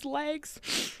person's legs.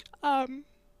 And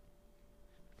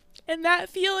that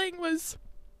feeling was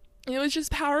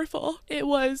just powerful. It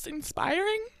was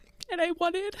inspiring. And I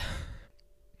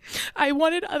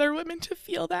wanted other women to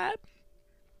feel that.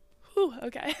 Whew,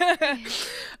 okay.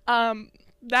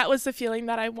 That was the feeling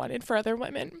that I wanted for other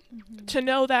women, to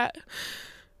know that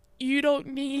you don't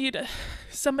need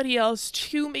somebody else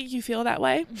to make you feel that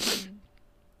way.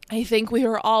 I think we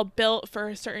were all built for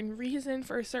a certain reason,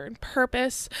 for a certain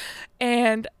purpose,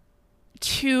 and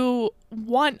to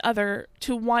want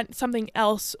something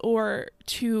else or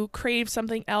to crave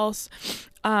something else,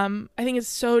 I think it's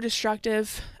so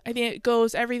destructive. I think it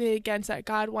goes everything against that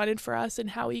God wanted for us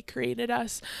and how he created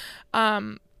us.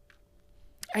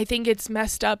 I think it's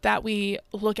messed up that we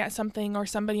look at something or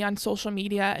somebody on social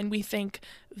media and we think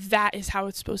that is how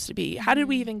it's supposed to be. How did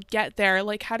we even get there?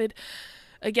 Like,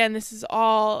 again, this is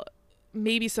all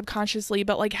maybe subconsciously,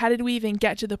 but, like, how did we even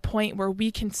get to the point where we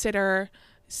consider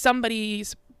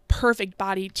somebody's perfect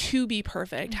body to be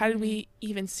perfect? How did we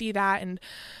even see that? And,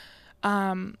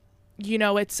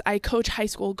 I coach high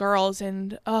school girls,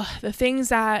 and the things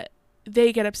that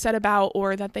they get upset about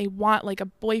or that they want, like, a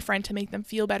boyfriend to make them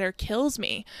feel better, kills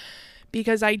me,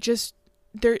 because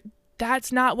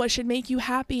that's not what should make you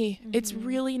happy. It's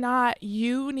really not.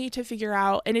 You need to figure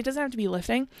out, and it doesn't have to be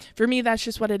lifting. For me, that's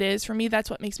just what it is. For me, that's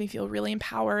what makes me feel really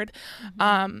empowered,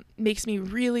 makes me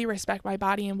really respect my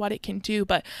body and what it can do.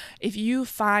 But if you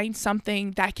find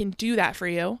something that can do that for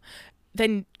you,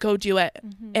 then go do it.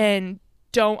 And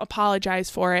don't apologize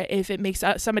for it if it makes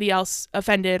somebody else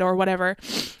offended or whatever.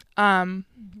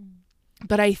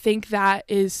 But I think that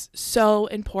is so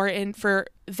important. For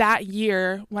that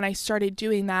year when I started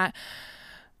doing that,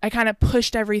 kind of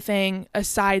pushed everything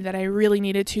aside that I really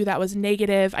needed to, that was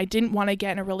negative. I didn't want to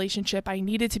get in a relationship. I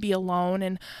needed to be alone.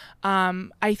 And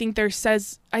I think there's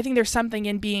something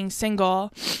in being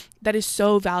single that is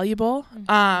so valuable.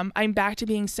 I'm back to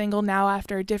being single now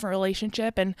after a different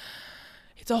relationship, and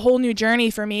it's a whole new journey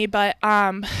for me, but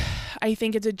I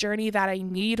think it's a journey that I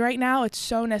need right now. It's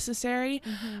so necessary.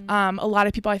 A lot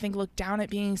of people, I think, look down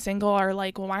at being single, or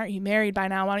like, well, why aren't you married by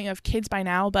now? Why don't you have kids by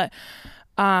now? But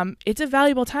it's a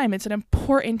valuable time. It's an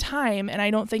important time. And I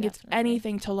don't think it's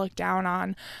anything to look down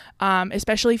on,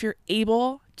 especially if you're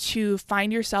able to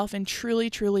find yourself and truly,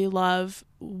 truly love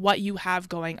what you have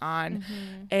going on,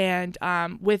 and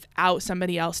without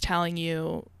somebody else telling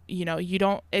you, you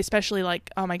don't, especially like,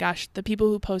 oh my gosh, the people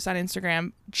who post on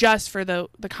Instagram just for the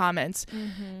comments,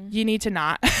 you need to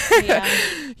not.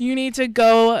 You need to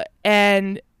go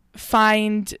and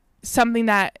find something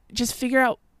that, just figure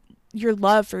out your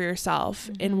love for yourself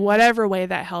in whatever way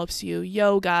that helps you.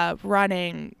 Yoga,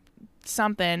 running,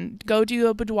 something. Go do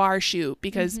a boudoir shoot,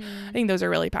 because I think those are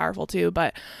really powerful too.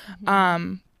 But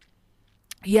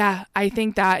yeah, I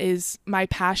think that is my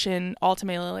passion.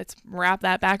 Ultimately, let's wrap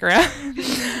that back around.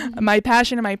 My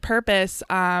passion and my purpose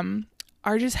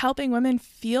are just helping women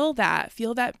feel that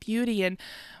beauty. And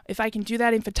if I can do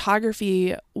that in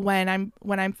photography when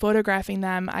I'm photographing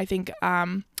them, I think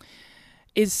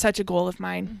is such a goal of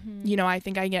mine. I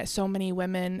think I get so many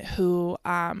women who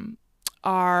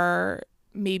are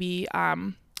maybe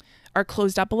are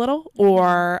closed up a little,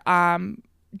 or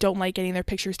don't like getting their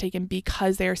pictures taken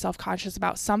because they are self-conscious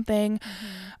about something,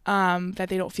 that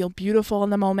they don't feel beautiful in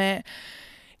the moment.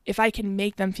 If I can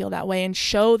make them feel that way and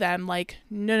show them like,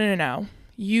 no,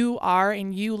 you are,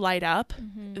 and you light up,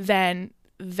 then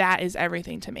that is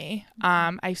everything to me.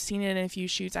 I've seen it in a few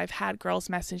shoots. I've had girls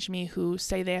message me who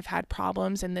say they have had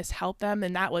problems and this helped them.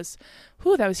 And that was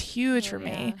huge for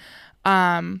me.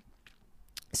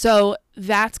 So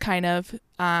that's kind of,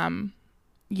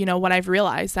 what I've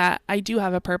realized, that I do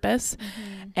have a purpose,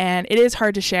 and it is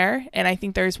hard to share. And I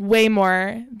think there's way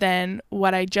more than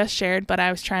what I just shared, but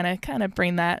I was trying to kind of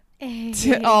bring that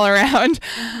all around.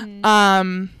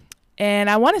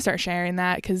 And I want to start sharing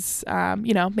that because,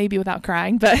 maybe without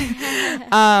crying, but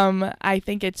I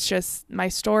think it's just my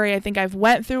story. I think I've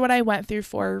went through what I went through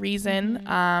for a reason.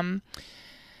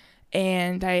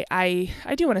 And I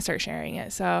do want to start sharing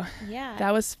it. So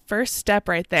that was first step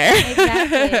right there.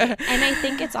 Exactly. And I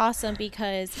think it's awesome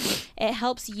because it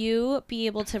helps you be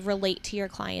able to relate to your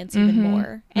clients even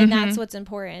more. And that's what's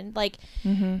important. Like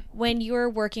when you're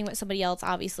working with somebody else,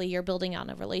 obviously you're building on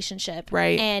a relationship.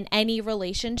 Right. And any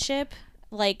relationship,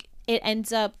 like, it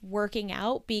ends up working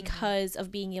out because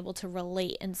of being able to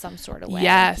relate in some sort of way.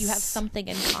 Yes. You have something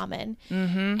in common.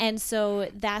 And so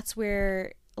that's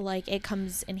where, like, it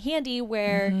comes in handy,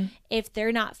 where if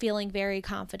they're not feeling very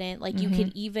confident, like you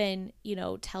could even,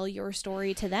 tell your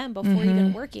story to them before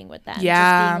even working with them.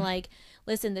 Just being like,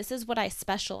 listen, this is what I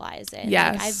specialize in.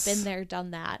 Yes. Like, I've been there,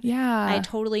 done that. Yeah. I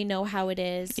totally know how it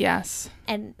is. Yes.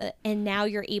 And now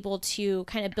you're able to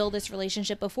kind of build this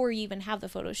relationship before you even have the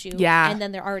photo shoot. Yeah. And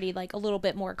then they're already like a little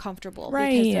bit more comfortable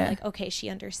because they're like, okay, she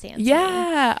understands me.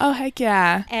 Oh, heck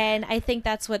yeah. And I think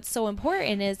that's what's so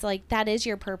important, is like, that is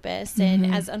your purpose.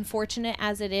 And as unfortunate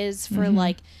as it is for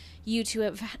like you to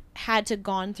have had to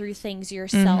gone through things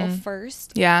yourself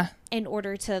first. Yeah. In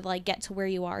order to like get to where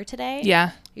you are today.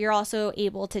 Yeah. You're also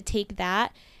able to take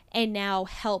that and now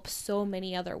help so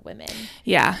many other women.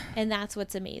 Yeah. And that's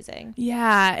what's amazing.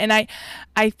 Yeah. And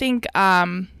I think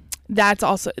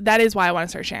that is why I want to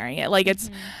start sharing it. Like, it's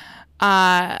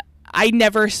I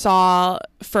never saw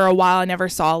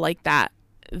like that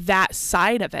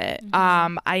side of it.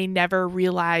 I never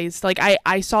realized, like,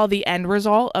 I saw the end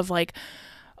result of like,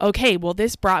 okay, well,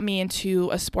 this brought me into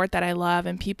a sport that I love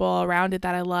and people around it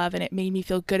that I love, and it made me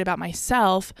feel good about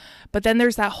myself. But then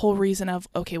there's that whole reason of,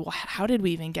 okay, well, how did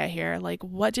we even get here? Like,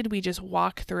 what did we just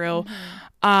walk through?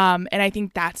 And I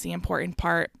think that's the important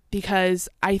part, because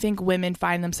I think women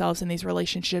find themselves in these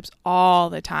relationships all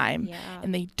the time,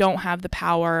 and they don't have the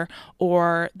power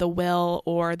or the will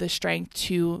or the strength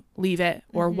to leave it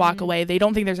or walk away. They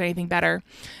don't think there's anything better.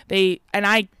 And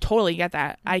I totally get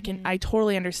that. I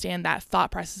totally understand that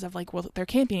thought process of like, well, there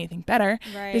can't be anything better.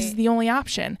 Right. This is the only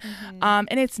option. And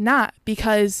it's not,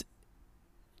 because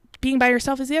being by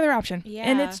yourself is the other option. Yeah.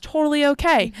 And it's totally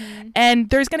okay. And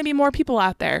there's going to be more people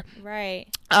out there. Right.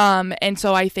 And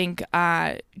so I think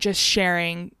just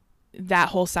sharing that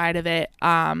whole side of it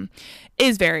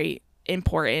is very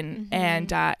important.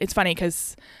 And it's funny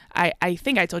because I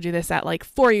think I told you this, that like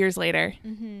 4 years later,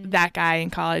 that guy in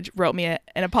college wrote me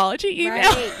an apology email.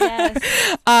 Right,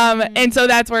 yes. And so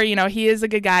that's where, you know, he is a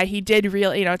good guy. He did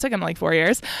really, you know, it took him like 4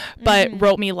 years, but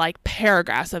wrote me like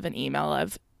paragraphs of an email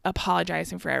of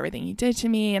apologizing for everything he did to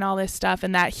me and all this stuff,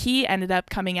 and that he ended up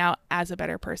coming out as a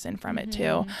better person from it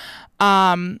too.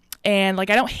 And like,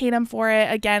 I don't hate him for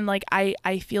it. Again, like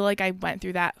I feel like I went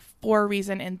through that for a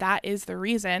reason, and that is the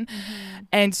reason.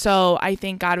 And so I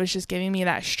think God was just giving me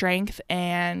that strength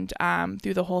and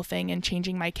through the whole thing and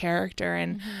changing my character.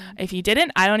 And if he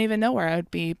didn't, I don't even know where I would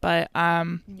be. But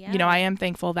you know, I am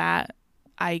thankful that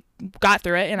I got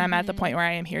through it, and I'm at the point where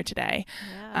I am here today.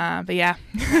 But yeah.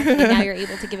 And now you're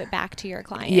able to give it back to your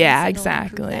clients. Yeah,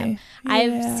 exactly.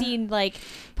 I've seen like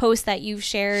posts that you've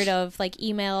shared of like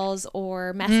emails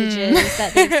or messages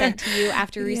that they've sent to you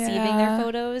after receiving their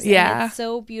photos. And it's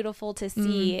so beautiful to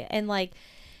see. And like,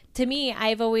 to me,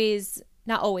 I've always,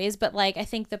 not always, but like, I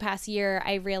think the past year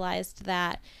I realized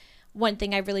that one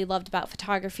thing I really loved about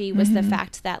photography was the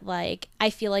fact that like I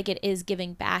feel like it is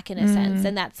giving back in a sense,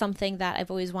 and that's something that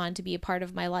I've always wanted to be a part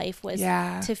of my life, was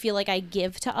to feel like I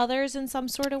give to others in some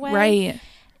sort of way. Right.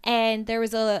 And there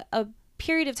was a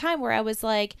period of time where I was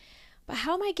like, but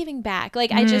how am I giving back?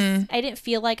 Like I didn't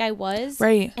feel like I was.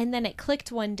 Right. And then it clicked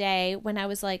one day when I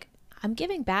was like, I'm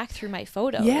giving back through my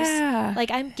photos. Yeah. Like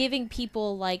I'm giving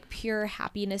people like pure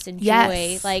happiness and joy.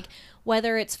 Yes. Like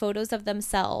whether it's photos of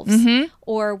themselves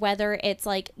or whether it's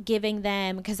like giving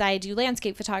them, because I do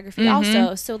landscape photography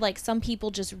also. So like some people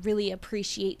just really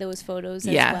appreciate those photos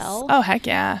as well. Oh, heck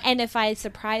yeah. And if I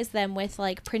surprise them with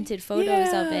like printed photos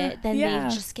of it, then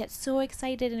they just get so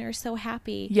excited and are so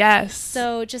happy. Yes.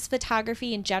 So just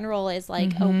photography in general is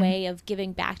like a way of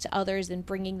giving back to others and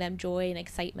bringing them joy and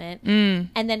excitement. And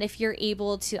then if you're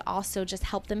able to also just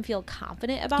help them feel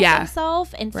confident about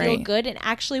themselves and feel good and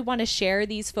actually want to share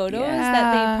these photos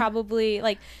that they probably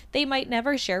like, they might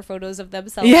never share photos of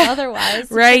themselves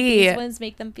otherwise. Right. But these ones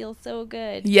make them feel so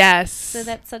good. Yes. So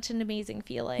that's such an amazing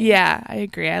feeling. Yeah, I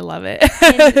agree. I love it.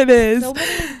 It is. So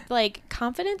many, like,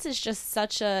 confidence is just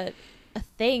such a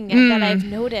thing that I've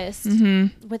noticed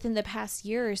within the past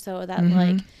year or so that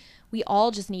like we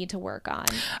all just need to work on.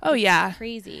 Oh, yeah.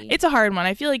 Crazy. It's a hard one.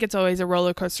 I feel like it's always a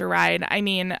roller coaster ride. I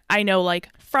mean, I know like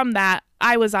from that,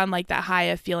 I was on like that high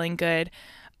of feeling good.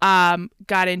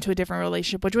 Got into a different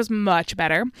relationship, which was much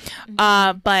better.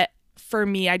 But for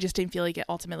me, I just didn't feel like it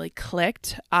ultimately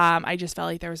clicked. I just felt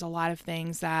like there was a lot of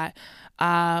things that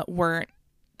weren't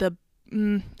the, I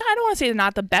don't want to say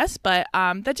not the best, but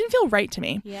that didn't feel right to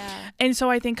me. Yeah. And so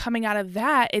I think coming out of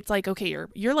that, it's like, okay,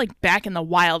 you're like back in the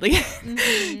wild again.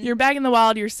 You're back in the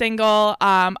wild. You're single.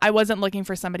 I wasn't looking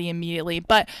for somebody immediately,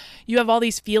 but you have all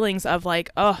these feelings of like,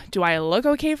 oh, do I look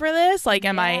okay for this? Like,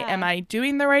 am I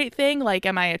doing the right thing? Like,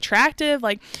 am I attractive?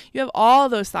 Like, you have all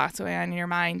those thoughts going on in your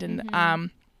mind. And I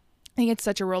think it's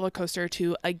such a roller coaster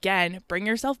to, again, bring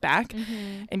yourself back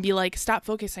and be like, stop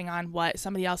focusing on what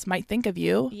somebody else might think of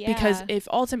you. Because if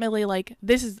ultimately, like,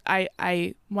 this is,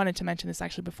 I wanted to mention this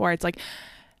actually before. It's like,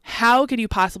 how could you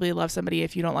possibly love somebody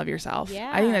if you don't love yourself?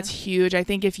 I think that's huge. I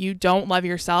think if you don't love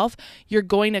yourself, you're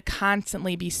going to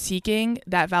constantly be seeking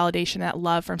that validation, that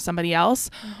love from somebody else,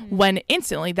 when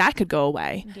instantly that could go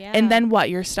away. And then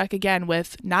what? You're stuck again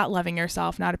with not loving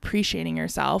yourself, not appreciating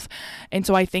yourself. And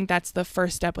so I think that's the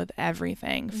first step with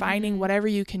everything, finding whatever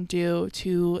you can do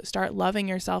to start loving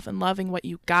yourself and loving what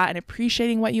you got and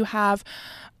appreciating what you have.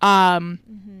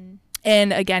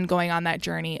 And again, going on that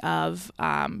journey of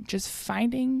just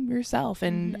finding yourself.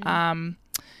 And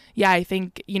I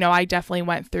think, you know, I definitely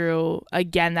went through,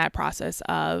 again, that process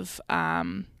of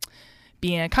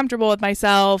being uncomfortable with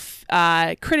myself,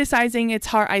 criticizing. It's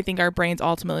hard. I think our brains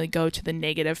ultimately go to the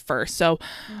negative first. So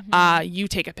you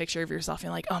take a picture of yourself and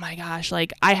you're like, oh my gosh,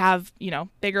 like I have, you know,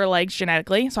 bigger legs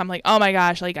genetically. So I'm like, oh my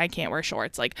gosh, like I can't wear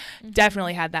shorts. Like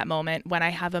definitely had that moment when I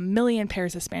have a million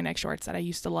pairs of spandex shorts that I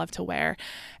used to love to wear.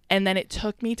 And then it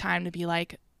took me time to be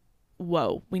like,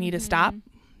 whoa, we need to stop.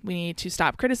 We need to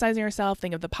stop criticizing ourselves,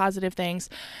 think of the positive things,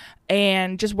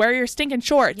 and just wear your stinking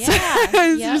shorts.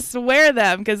 Just wear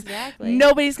them, because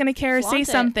nobody's going to care or say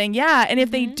something. Yeah. And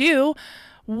if they do,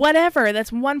 whatever,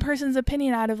 that's one person's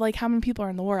opinion out of like how many people are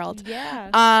in the world.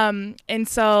 And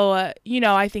so, you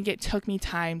know, I think it took me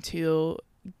time to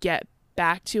get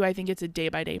back to, I think it's a day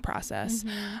by day process.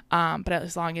 But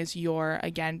as long as you're,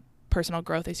 again, personal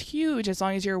growth is huge. As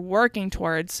long as you're working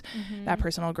towards that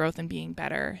personal growth and being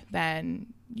better,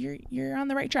 then you're on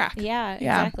the right track.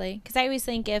 Exactly. Because I always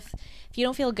think if you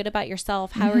don't feel good about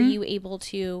yourself, how are you able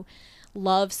to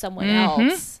love someone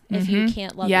else if you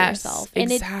can't love yourself.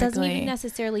 And exactly. it doesn't even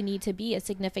necessarily need to be a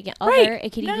significant other. Right.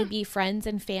 It can even be friends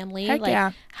and family. Heck like,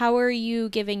 yeah. how are you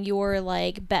giving your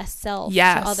like best self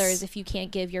Yes. to others if you can't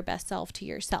give your best self to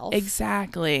yourself?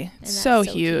 Exactly. And that's So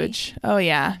so huge. Oh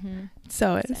yeah.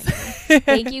 So is. Exactly.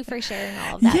 Thank you for sharing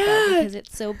all of that though, Yeah. because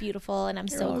it's so beautiful, and I'm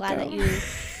You're so glad that welcome.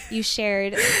 you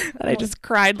shared. That I just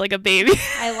cried like a baby.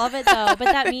 I love it though, but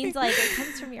that means like it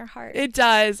comes from your heart. It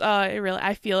does. Oh, it really,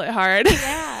 I feel it hard.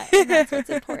 Yeah, and that's what's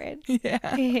important.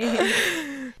 Yeah.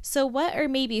 So what or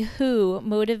maybe who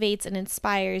motivates and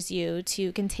inspires you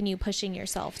to continue pushing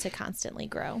yourself to constantly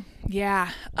grow? Yeah.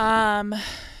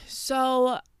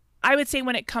 So I would say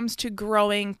when it comes to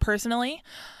growing personally,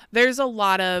 there's a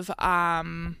lot of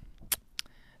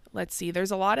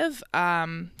there's a lot of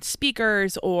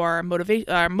speakers or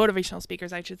motivational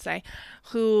speakers, I should say,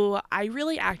 who I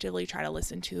really actively try to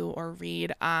listen to or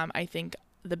read. I think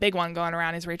the big one going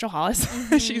around is Rachel Hollis.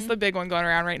 She's the big one going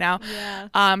around right now.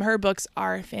 Yeah. Her books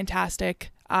are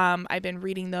fantastic. I've been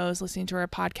reading those, listening to her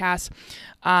podcast.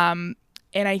 And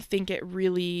I think it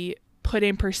really put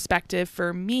in perspective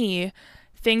for me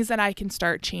things that I can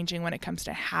start changing when it comes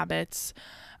to habits,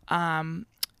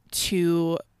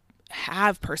 to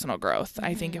have personal growth.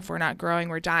 I think if we're not growing,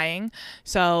 we're dying.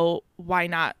 So why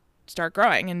not start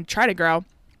growing and try to grow?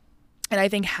 And I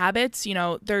think habits,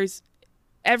 there's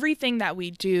everything that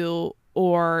we do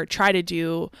or try to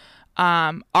do,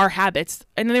 are habits,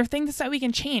 and they're things that we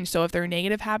can change. So if they're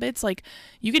negative habits, like,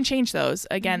 you can change those.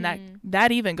 Again,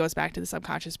 that even goes back to the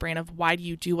subconscious brain of why do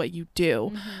you do what you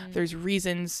do? There's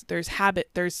reasons, there's habits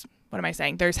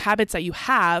that you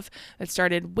have that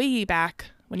started way back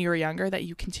when you were younger that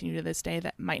you continue to this day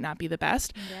that might not be the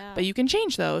best, but you can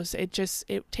change those. It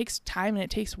takes time and it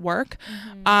takes work.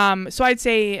 So I'd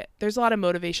say there's a lot of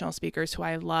motivational speakers who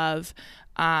I love,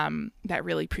 that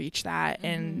really preach that.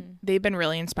 And they've been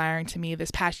really inspiring to me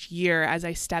this past year as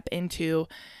I step into,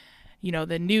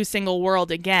 the new single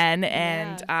world again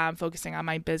and, focusing on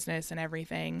my business and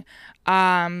everything.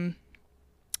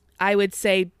 I would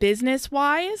say business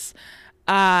wise,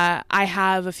 I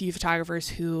have a few photographers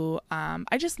who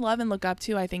I just love and look up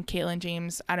to. I think Caitlin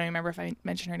James, I don't remember if I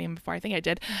mentioned her name before. I think I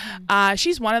did.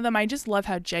 She's one of them. I just love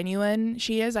how genuine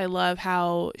she is. I love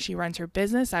how she runs her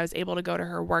business. I was able to go to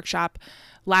her workshop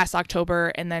last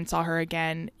October and then saw her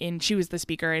again she was the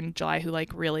speaker in July who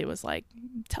really was like,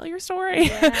 tell your story.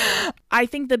 Yeah. I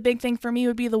think the big thing for me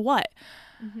would be the what.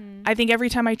 I think every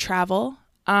time I travel,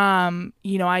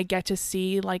 I get to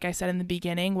see, like I said in the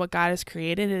beginning, what God has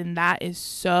created, and that is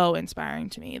so inspiring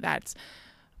to me. That's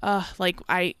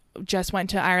I just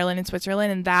went to Ireland and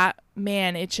Switzerland, and that,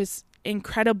 man, it's just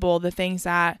incredible, the things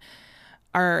that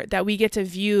we get to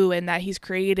view and that he's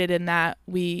created, and that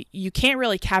you can't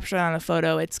really capture it on a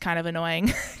photo. It's kind of annoying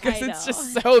because it's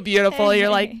just so beautiful. You're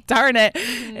like, darn it,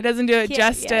 it doesn't do it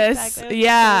justice.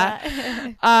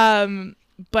 Yeah.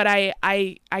 But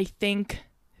I think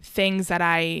things that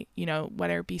I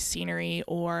whether it be scenery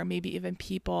or maybe even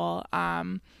people,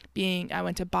 I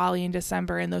went to Bali in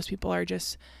December, and those people are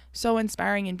just so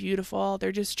inspiring and beautiful.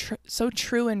 They're just so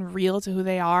true and real to who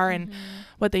they are and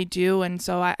what they do. And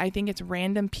so I think it's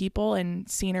random people and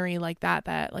scenery like that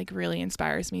really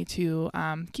inspires me to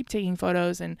keep taking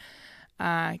photos and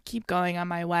keep going on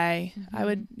my way.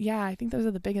 I think those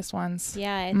are the biggest ones.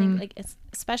 Yeah, I think it's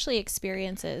especially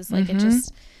experiences, it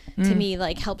just to me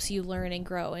helps you learn and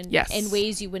grow in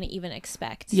ways you wouldn't even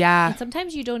expect. Yeah. And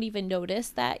sometimes you don't even notice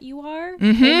that you are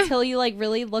until you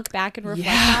really look back and reflect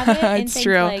on it and think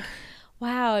true.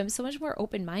 Wow, I'm so much more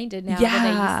open-minded now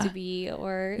than I used to be,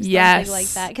 or something like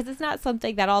that. Because it's not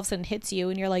something that all of a sudden hits you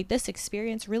and you're like, this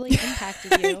experience really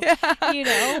impacted you.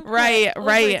 Right.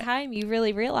 Over time, you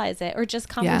really realize it. Or just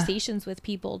conversations with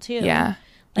people too. Yeah.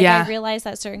 I realize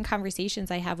that certain conversations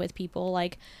I have with people,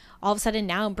 all of a sudden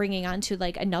now I'm bringing on to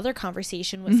another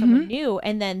conversation with someone new,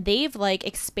 and then they've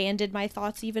expanded my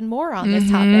thoughts even more on this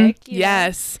topic.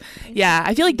 Yes. Yeah.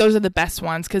 I feel like those are the best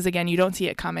ones because, again, you don't see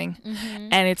it coming,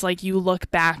 and it's you look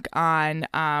back on,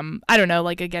 I don't know,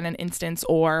 again, an instance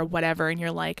or whatever, and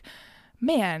you're like,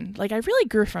 man, I really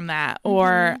grew from that,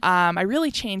 or I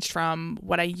really changed from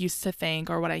what I used to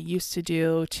think or what I used to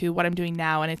do to what I'm doing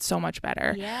now, and it's so much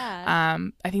better. Yeah.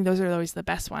 I think those are always the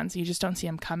best ones. You just don't see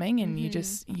them coming, and you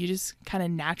just kind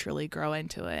of naturally grow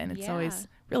into it, and it's always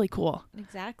really cool.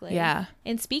 Exactly. Yeah.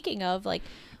 And speaking of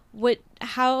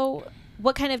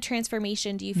what kind of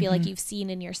transformation do you feel like you've seen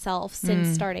in yourself since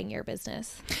starting your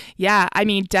business? Yeah, I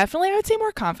mean, definitely I would say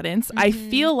more confidence. I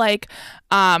feel like,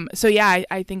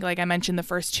 I think I mentioned the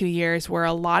first 2 years were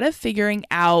a lot of figuring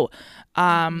out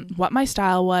what my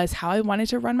style was, how I wanted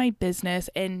to run my business,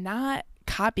 and not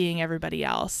copying everybody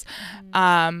else.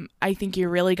 I think you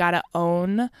really got to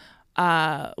own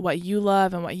what you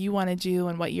love and what you want to do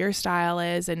and what your style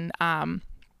is. And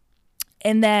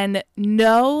then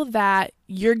know that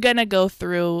you're going to go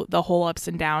through the whole ups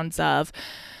and downs of,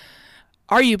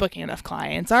 are you booking enough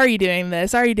clients? Are you doing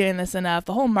this? Are you doing this enough?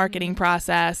 The whole marketing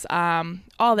process,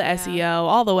 all the SEO,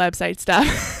 all the website stuff.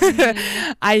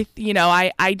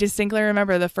 I distinctly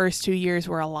remember the first 2 years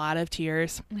were a lot of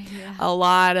tears, a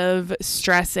lot of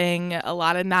stressing, a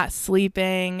lot of not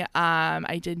sleeping.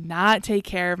 I did not take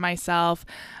care of myself.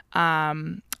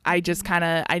 I just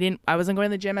I wasn't going to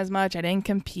the gym as much. I didn't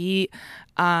compete.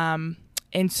 And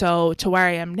so to where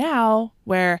I am now,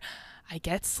 where I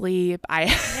get sleep,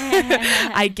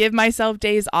 I give myself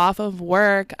days off of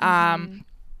work.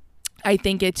 I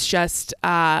think it's just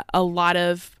there's a lot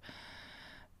of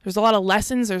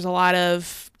lessons. There's a lot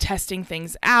of testing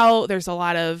things out. There's a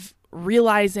lot of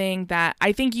realizing that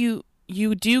I think you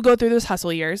do go through those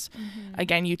hustle years.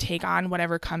 Again, you take on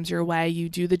whatever comes your way. You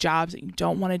do the jobs that you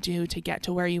don't want to do to get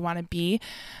to where you want to be.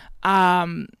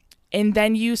 And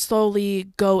then you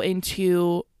slowly go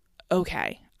into,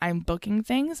 okay, I'm booking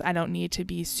things. I don't need to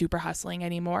be super hustling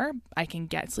anymore. I can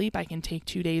get sleep. I can take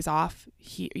 2 days off,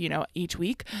 each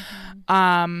week.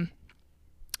 And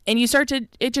you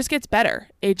it just gets better.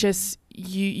 It just,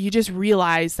 you just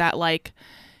realize that like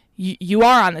you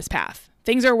are on this path.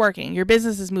 Things are working. Your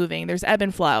business is moving. There's ebb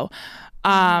and flow.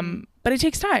 But it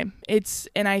takes time.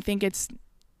 And I think it's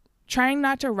trying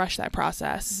not to rush that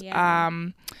process.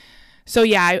 So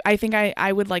yeah, I think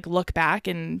I would like look back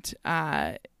and,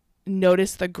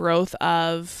 notice the growth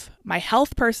of my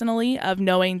health personally, of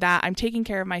knowing that I'm taking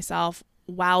care of myself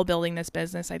while building this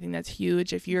business. I think that's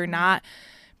huge. If you're not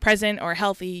present or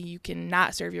healthy, you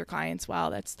cannot serve your clients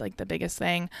well. That's like the biggest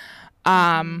thing.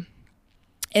 And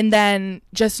then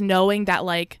just knowing that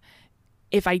like,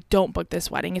 if I don't book this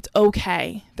wedding, it's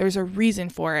okay. There's a reason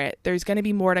for it. There's going to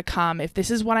be more to come. If this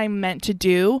is what I'm meant to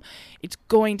do, it's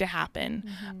going to happen.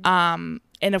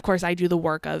 And of course I do the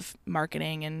work of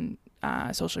marketing and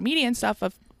social media and stuff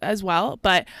as well.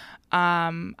 But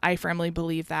I firmly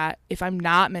believe that if I'm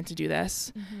not meant to do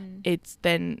this, it's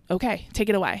then, okay, take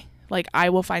it away. Like I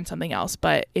will find something else.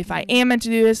 But if I am meant to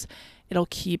do this, it'll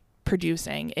keep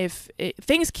producing.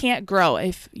 Things can't grow,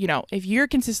 if you're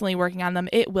consistently working on them,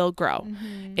 it will grow.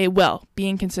 It will.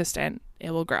 Being consistent,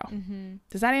 it will grow.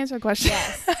 Does that answer the question?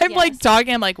 Yes. I'm like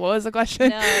talking. I'm like, what was the question?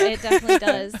 No, it definitely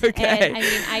does. Okay. And I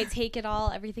mean, I take it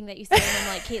all, everything that you say, and I'm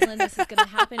like, Caitlin, this is going to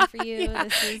happen for you.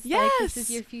 This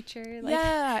is your future. Like,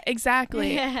 yeah,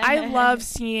 exactly. I love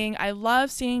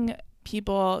seeing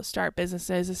people start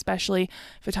businesses, especially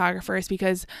photographers,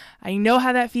 because I know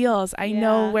how that feels. I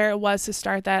know where it was to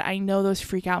start that. I know those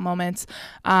freak out moments.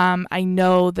 I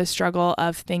know the struggle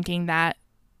of thinking that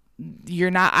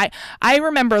you're not. I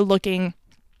remember looking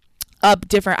up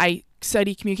I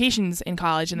studied communications in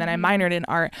college, and then I minored in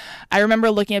art. I remember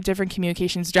looking up different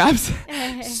communications jobs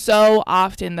so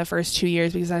often the first 2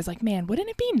 years, because I was like, man, wouldn't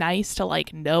it be nice to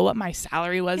like know what my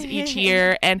salary was each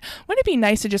year? And wouldn't it be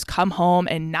nice to just come home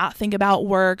and not think about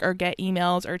work or get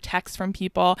emails or texts from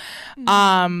people?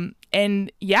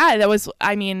 And yeah, that was,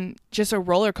 I mean, just a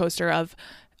roller coaster of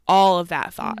all of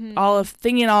that thought, all of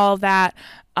thinking all of that,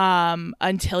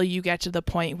 until you get to the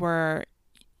point where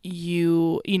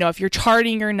if you're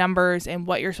charting your numbers and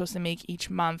what you're supposed to make each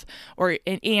month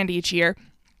and each year,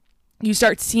 you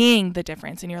start seeing the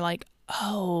difference and you're like,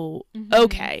 oh,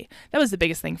 okay. That was the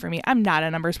biggest thing for me. I'm not a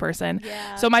numbers person.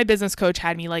 So my business coach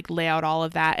had me like lay out all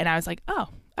of that, and I was like, oh,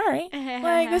 all right,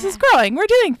 like this is growing. We're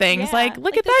doing things. Like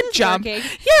look at that jump. Working,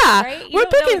 yeah, right? We're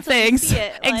booking things.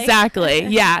 Exactly.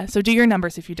 Yeah. So do your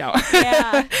numbers if you don't.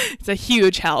 It's a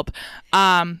huge help.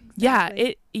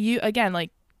 Exactly. You again,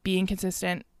 like being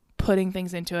consistent, putting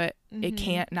things into it, it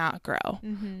can't not grow.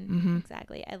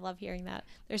 Exactly. I love hearing that.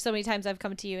 There's so many times I've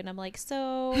come to you and I'm like,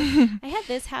 so I had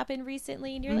this happen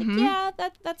recently, and you're like, yeah,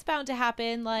 that's bound to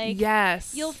happen. Like,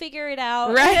 yes, you'll figure it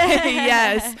out. Right.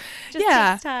 Yes. Just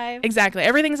takes time. Exactly.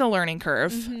 Everything's a learning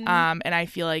curve. And I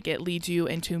feel like it leads you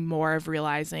into more of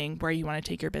realizing where you want to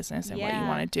take your business and what you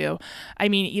want to do. I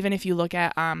mean, even if you look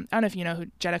at, I don't know if you know who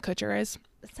Jenna Kutcher is.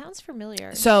 It sounds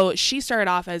familiar. So she started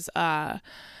off as a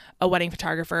wedding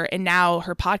photographer, and now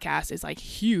her podcast is like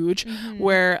huge,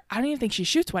 where I don't even think she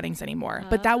shoots weddings anymore,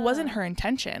 but that wasn't her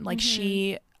intention. Like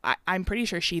I'm pretty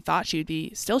sure she thought she would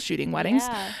be still shooting weddings,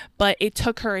 but it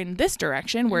took her in this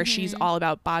direction where she's all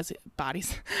about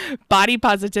body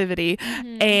positivity.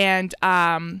 And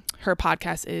her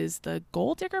podcast is the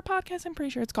Goal Digger podcast, I'm pretty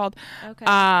sure it's called. Okay.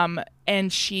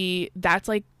 And that's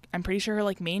like, I'm pretty sure her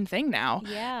like main thing now.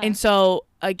 Yeah. And so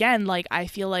again, like I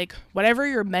feel like whatever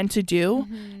you're meant to do,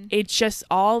 it's just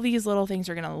all these little things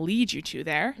are going to lead you to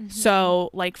there. So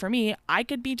like for me, I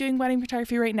could be doing wedding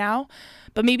photography right now,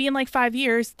 but maybe in like 5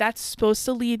 years, that's supposed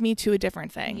to lead me to a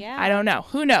different thing. Yeah. I don't know.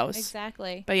 Who knows?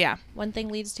 Exactly. But yeah. One thing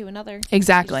leads to another.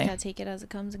 Exactly. You just gotta take it as it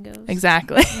comes and goes.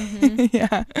 Exactly.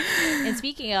 Yeah. And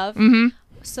speaking of,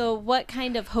 so what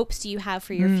kind of hopes do you have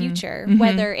for your future,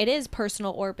 whether it is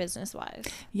personal or business wise?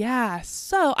 Yeah.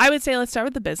 So I would say let's start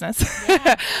with the business.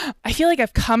 Yeah. I feel like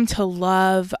I've come to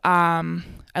love,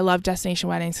 I love destination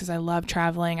weddings because I love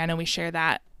traveling. I know we share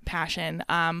that passion.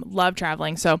 Love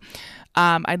traveling. So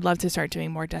I'd love to start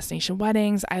doing more destination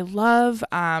weddings. I love,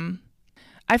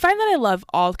 I find that I love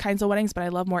all kinds of weddings, but I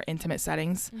love more intimate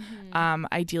settings.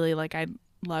 Ideally, like I'd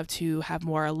love to have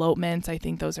more elopements. I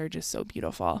think those are just so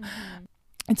beautiful.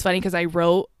 It's funny because I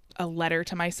wrote a letter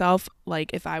to myself,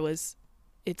 like if I was,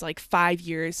 it's like 5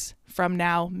 years from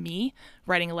now, me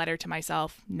writing a letter to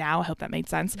myself now. I hope that made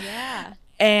sense. Yeah.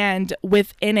 And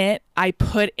within it, I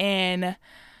put in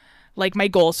like my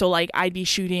goal. So like I'd be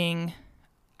shooting,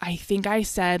 I think I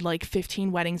said like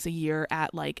 15 weddings a year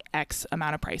at like X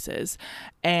amount of prices,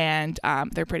 and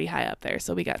they're pretty high up there.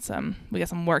 So we got some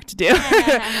work to do,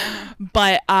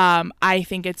 but I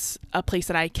think it's a place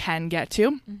that I can get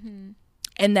to.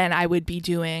 And then I would be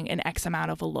doing an X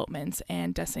amount of elopements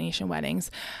and destination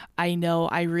weddings. I know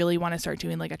I really want to start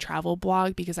doing like a travel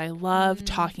blog because I love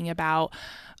talking about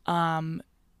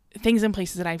things in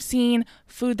places that I've seen,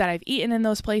 food that I've eaten in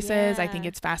those places. I think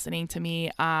it's fascinating to me.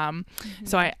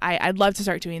 So I'd love to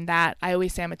start doing that. I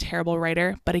always say I'm a terrible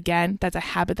writer, but again, that's a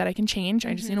habit that I can change.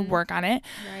 I just need to work on it.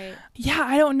 Right. Yeah,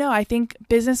 I don't know. I think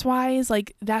business wise,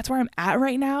 like that's where I'm at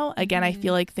right now. Again, I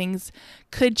feel like things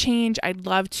could change. I'd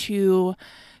love to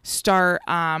start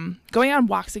going on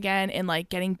walks again and like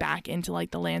getting back into like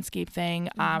the landscape thing.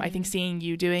 I think seeing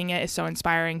you doing it is so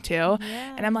inspiring too.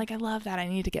 Yeah. And I'm like, I love that. I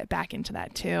need to get back into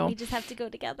that too. We just have to go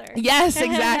together. Yes,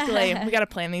 exactly. We got to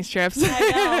plan these trips. I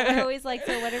know. We're always like,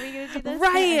 so when are we going to do this?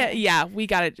 Right. Yeah, we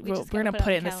got it. We're going to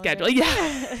put it in the schedule.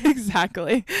 Yeah,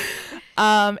 exactly.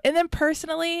 And then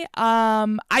personally,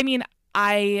 I mean,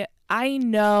 I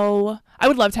know I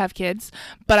would love to have kids,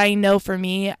 but I know for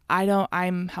me,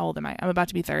 how old am I? I'm about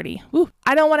to be 30. Woo.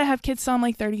 I don't want to have kids till I'm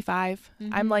like 35.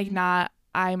 I'm like not,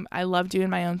 I love doing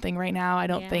my own thing right now. I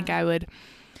don't think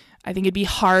I think it'd be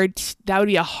hard. That would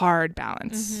be a hard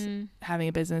balance. Having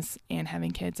a business and having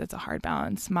kids, that's a hard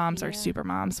balance. Moms are super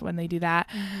moms when they do that.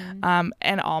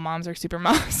 And all moms are super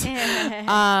moms. Yeah,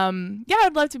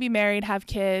 I'd love to be married, have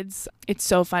kids. It's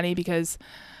so funny because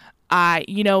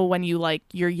when you like,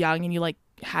 you're young and you like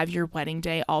have your wedding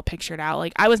day all pictured out.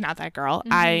 Like I was not that girl.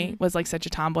 I was like such a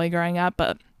tomboy growing up,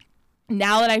 but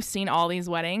now that I've seen all these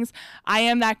weddings, I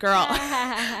am that girl.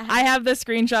 I have the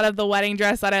screenshot of the wedding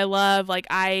dress that I love. Like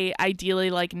I ideally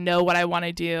like know what I want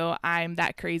to do. I'm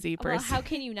that crazy person. Well, how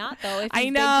can you not though? If you've I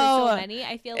been know. to so many,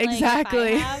 I feel like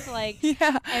Exactly. if I have like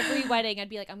every wedding, I'd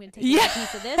be like, I'm going to take a little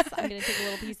piece of this. I'm going to take a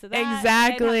little piece of that.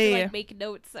 Exactly. And I'd have to like make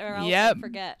notes or else I'd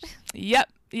forget.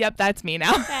 Yep, that's me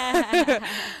now.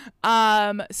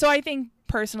 So I think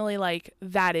personally, like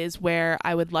that is where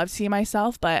I would love to see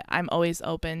myself, but I'm always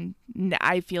open.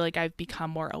 I feel like I've become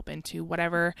more open to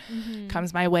whatever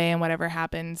comes my way, and whatever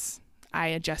happens, I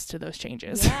adjust to those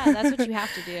changes. Yeah, that's what you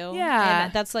have to do. Yeah.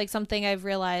 And that's like something I've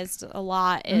realized a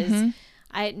lot is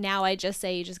I just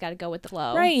say you just got to go with the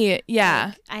flow. Right. Yeah.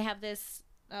 Like, I have this.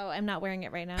 Oh, I'm not wearing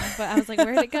it right now, but I was like,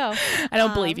 where'd it go? I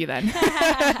don't believe you then.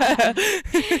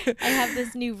 I have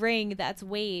this new ring that's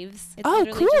waves. It's cool.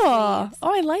 just waves. Oh,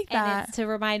 I like And that. it's to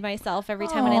remind myself every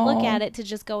time when I look at it to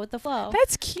just go with the flow.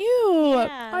 That's cute.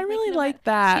 Yeah, I really no like matter-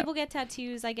 that. People get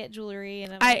tattoos. I get jewelry,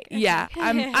 and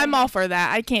I'm all for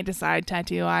that. I can't decide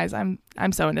tattoo wise. I'm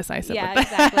so indecisive. Yeah, with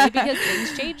that. exactly. Because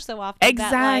things change so often.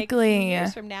 Exactly. That, like,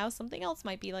 years from now, something else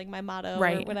might be like my motto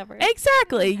or whatever.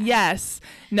 Exactly. Yes.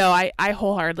 No, I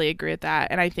wholeheartedly agree with that.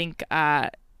 And I think I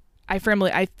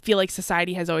feel like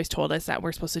society has always told us that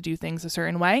we're supposed to do things a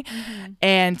certain way.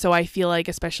 And so I feel like,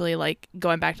 especially like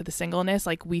going back to the singleness,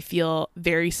 like we feel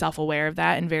very self-aware of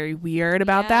that and very weird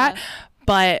about that.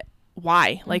 But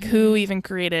why? Like who even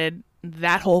created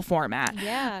that whole format?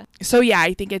 Yeah. So yeah,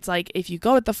 I think it's like if you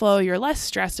go with the flow, you're less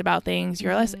stressed about things,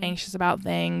 you're less anxious about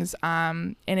things,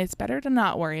 and it's better to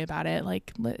not worry about it.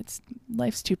 Like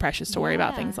life's too precious to worry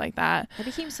about things like that. I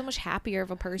became so much happier of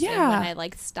a person when I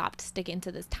like stopped sticking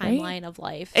to this timeline of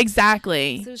life.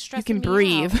 Exactly. So you can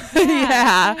breathe.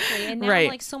 Yeah. Exactly. And now I'm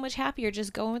like so much happier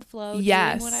just going with the flow,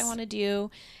 doing what I want to do,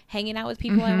 hanging out with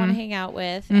people I want to hang out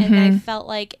with, and I felt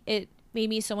like made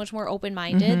me so much more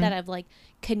open-minded that I've like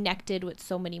connected with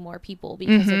so many more people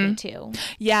because of it too.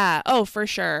 Yeah. Oh, for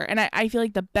sure. And I feel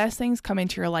like the best things come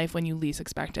into your life when you least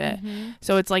expect it.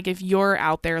 So it's like if you're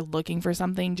out there looking for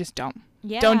something, just don't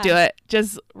do it.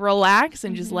 Just relax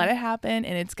and just let it happen.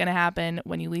 And it's going to happen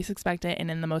when you least expect it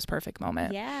and in the most perfect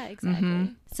moment. Yeah,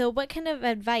 exactly. So what kind of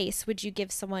advice would you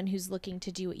give someone who's looking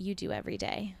to do what you do every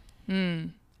day?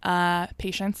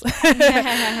 Patience.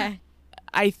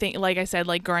 I think, like I said,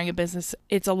 like growing a business,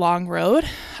 it's a long road.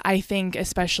 I think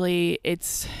especially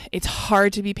it's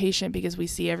hard to be patient because we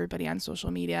see everybody on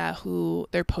social media who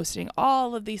they're posting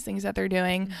all of these things that they're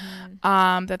doing,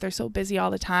 that they're so busy all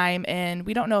the time. And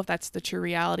we don't know if that's the true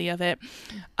reality of it.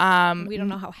 We don't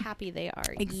know how happy they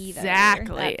are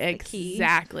Exactly. either.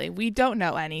 Exactly. We don't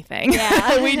know anything.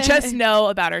 Yeah. We just know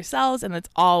about ourselves, and that's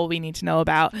all we need to know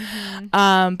about.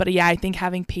 But yeah, I think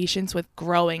having patience with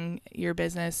growing your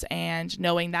business and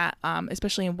knowing that,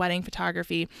 especially in wedding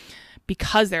photography,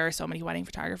 because there are so many wedding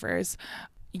photographers,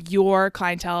 your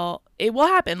clientele, it will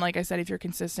happen. Like I said, if you're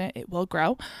consistent, it will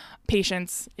grow.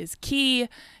 Patience is key.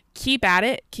 Keep at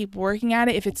it. Keep working at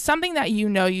it. If it's something that you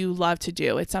know you love to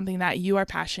do, it's something that you are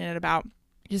passionate about,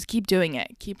 just keep doing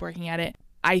it. Keep working at it.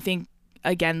 I think,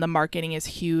 again, the marketing is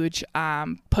huge.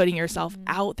 Putting yourself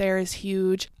out there is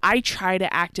huge. I try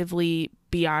to actively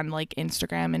be on like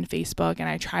Instagram and Facebook, and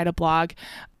I try to blog.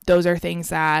 Those are things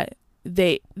that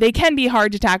they can be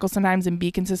hard to tackle sometimes and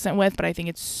be consistent with, but I think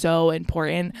it's so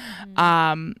important.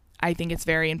 I think it's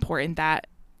very important that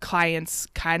clients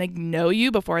kind of know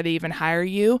you before they even hire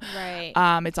you. Right.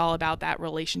 It's all about that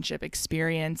relationship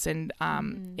experience, and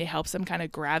it helps them kind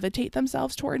of gravitate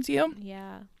themselves towards you.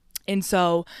 Yeah. And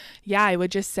so, yeah, I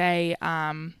would just say,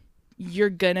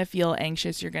 you're going to feel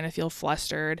anxious. You're going to feel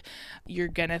flustered. You're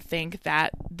going to think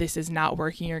that this is not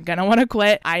working. You're going to want to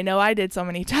quit. I know I did so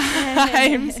many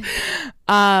times.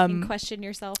 And question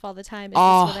yourself all the time. Is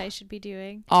this what I should be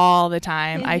doing? All the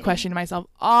time. I questioned myself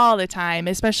all the time,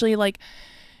 especially like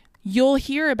you'll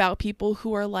hear about people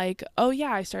who are like, oh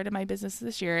yeah, I started my business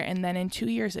this year, and then in 2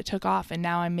 years it took off, and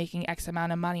now I'm making X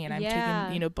amount of money, and I'm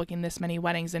taking, booking this many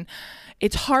weddings. And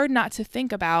it's hard not to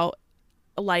think about,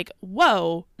 like,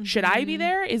 whoa, should I be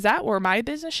there? Is that where my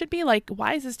business should be? Like,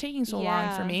 why is this taking so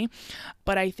long for me?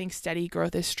 But I think steady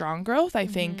growth is strong growth. I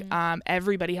think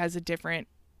everybody has a different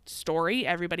story.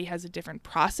 Everybody has a different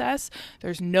process.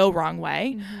 There's no wrong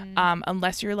way.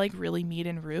 Unless you're like really mean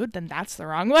and rude, then that's the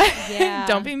wrong way.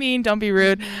 Don't be mean, don't be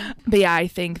rude. But yeah, I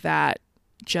think that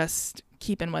just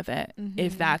keeping with it,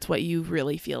 if that's what you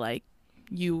really feel like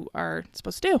you are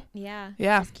supposed to do. Yeah.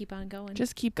 Just keep on going.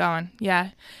 Just keep going. Yeah.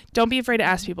 Don't be afraid to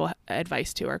ask people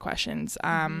advice too, or questions.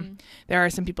 There are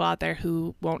some people out there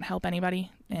who won't help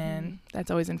anybody, and that's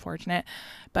always unfortunate.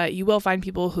 But you will find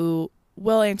people who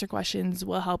will answer questions,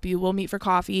 will help you, will meet for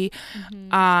coffee,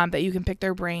 that you can pick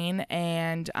their brain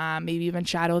and maybe even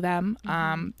shadow them.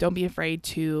 Don't be afraid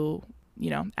to,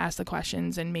 ask the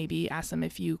questions, and maybe ask them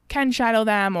if you can shadow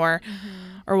them or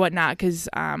whatnot, because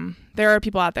there are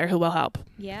people out there who will help.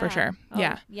 For sure.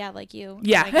 Like you. Oh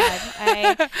my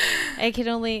God.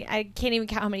 I can't even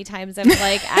count how many times I've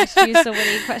like asked you so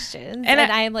many questions, and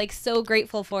I am like so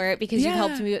grateful for it, because you've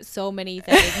helped me with so many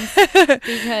things.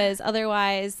 Because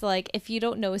otherwise, like, if you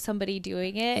don't know somebody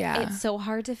doing it, it's so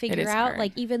hard to figure out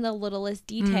like even the littlest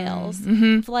details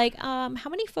of like how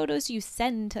many photos you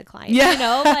send to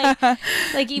clients,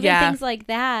 like even things like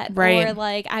that. Or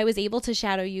like, I was able to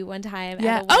shadow you one time at a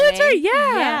wedding. Oh, that's right.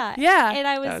 Yeah. And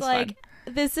I was like, fun.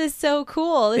 This is so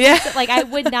cool. This is, like, I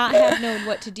would not have known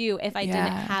what to do if I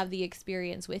didn't have the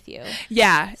experience with you.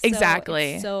 Yeah,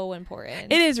 exactly. It's so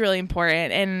important. It is really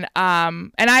important. And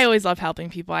I always love helping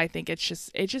people. I think it's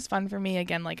just fun for me.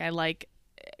 Again, like, I like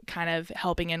kind of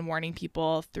helping and warning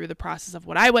people through the process of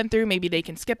what I went through. Maybe they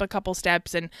can skip a couple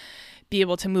steps and be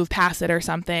able to move past it or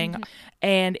something.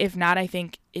 And if not, I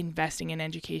think investing in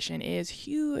education is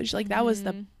huge. Like, that was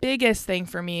the biggest thing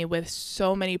for me with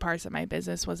so many parts of my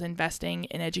business, was investing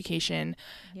in education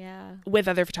with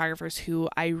other photographers who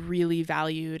I really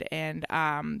valued, and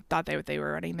thought they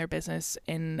were running their business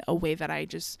in a way that I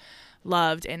just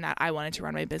loved, and that I wanted to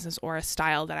run my business, or a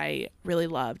style that I really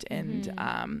loved, and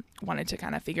wanted to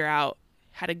kind of figure out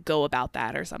how to go about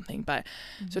that or something. But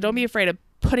so don't be afraid of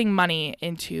putting money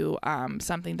into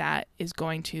something that is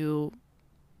going to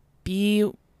be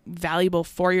valuable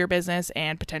for your business,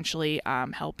 and potentially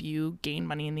help you gain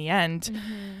money in the end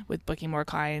with booking more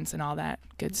clients and all that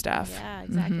good stuff. Yeah,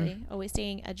 exactly. Always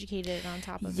staying educated on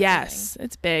top of everything.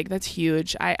 It's big. That's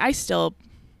huge. I still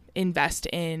invest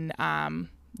in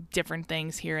different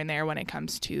things here and there when it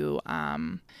comes to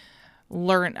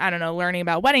learning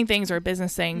about wedding things or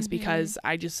business things, because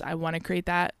I want to create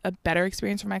that a better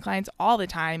experience for my clients all the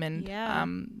time,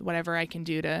 and whatever I can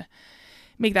do to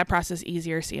make that process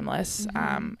easier, seamless,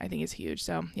 I think is huge.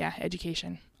 So yeah,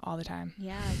 education all the time.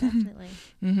 Yeah,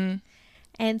 definitely.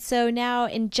 And so now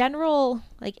in general,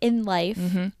 like in life,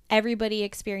 everybody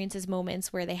experiences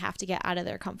moments where they have to get out of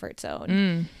their comfort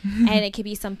zone. And it can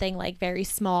be something like very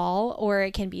small, or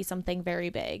it can be something very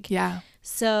big. Yeah.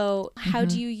 So how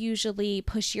do you usually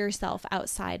push yourself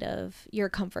outside of your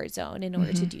comfort zone in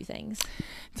order to do things?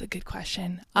 It's a good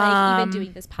question. Like even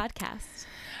doing this podcast.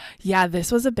 Yeah,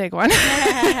 this was a big one.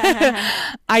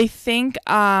 I think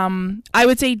I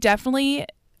would say definitely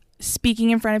speaking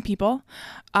in front of people.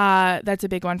 That's a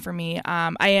big one for me.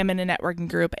 I am in a networking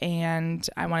group, and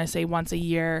I want to say once a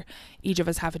year, each of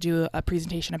us have to do a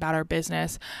presentation about our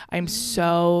business.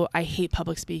 I hate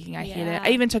public speaking. I hate it. I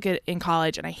even took it in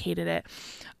college and I hated it.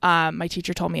 My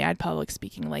teacher told me I had public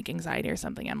speaking like anxiety or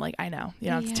something. I'm like, I know, you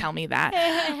don't have to tell me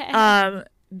that.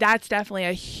 That's definitely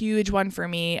a huge one for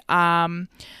me.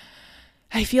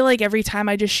 I feel like every time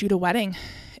I just shoot a wedding,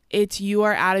 you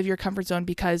are out of your comfort zone,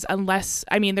 because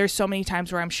there's so many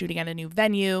times where I'm shooting at a new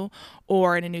venue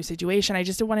or in a new situation. I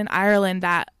just did one in Ireland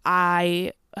that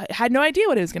I had no idea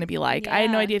what it was going to be like. I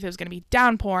had no idea if it was going to be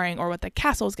downpouring or what the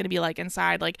castle was going to be like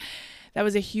inside. Like, that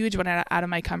was a huge one out of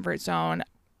my comfort zone.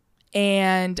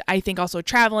 And I think also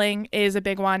traveling is a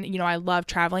big one. I love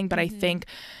traveling, but I think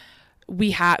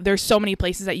there's so many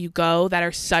places that you go that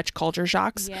are such culture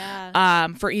shocks.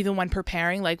 For even when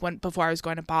preparing, like before I was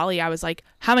going to Bali, I was like,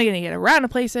 how am I going to get around to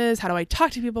places? How do I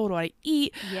talk to people? What do I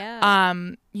eat?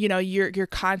 You're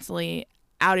constantly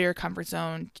out of your comfort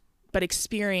zone, but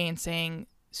experiencing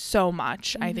so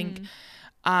much. I think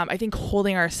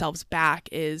holding ourselves back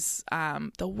is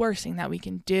the worst thing that we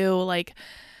can do. Like,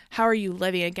 how are you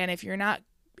living? Again, if you're not,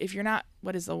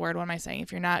 what is the word? What am I saying?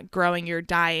 If you're not growing, you're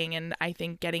dying. And I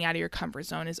think getting out of your comfort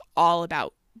zone is all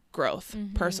about growth.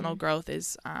 Personal growth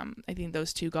is, I think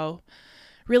those two go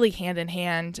really hand in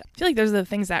hand. I feel like those are the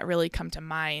things that really come to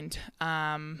mind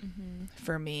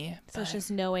for me. So it's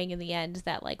just knowing in the end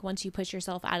that, like, once you push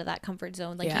yourself out of that comfort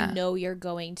zone, like, you're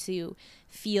going to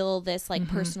feel this like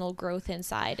personal growth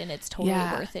inside, and it's totally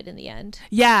worth it in the end.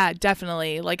 Yeah,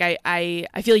 definitely. Like I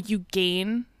feel like you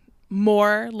gain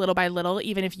more little by little,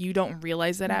 even if you don't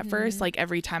realize it at first. Like,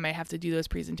 every time I have to do those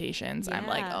presentations, I'm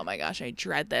like, oh my gosh, I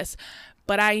dread this.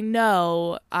 But I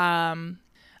know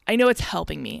it's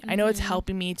helping me. I know it's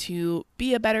helping me to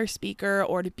be a better speaker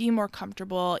or to be more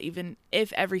comfortable, even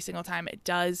if every single time it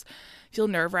does feel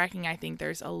nerve-wracking. I think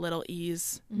there's a little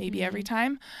ease maybe every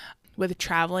time. With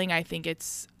traveling, I think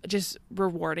it's just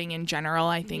rewarding in general.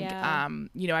 I think,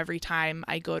 every time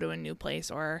I go to a new place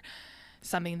or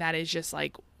something that is just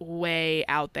like way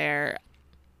out there,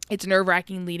 it's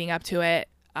nerve-wracking leading up to it.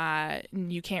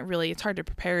 You can't really, it's hard to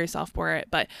prepare yourself for it,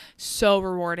 but so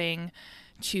rewarding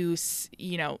to,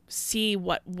 see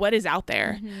what is out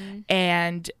there.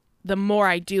 And the more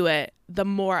I do it, the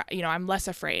more, I'm less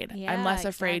afraid. I'm less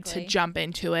afraid to jump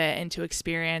into it and to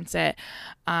experience it.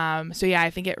 I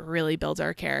think it really builds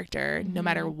our character, no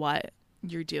matter what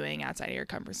you're doing outside of your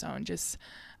comfort zone. Just,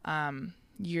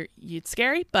 it's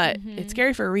scary, but it's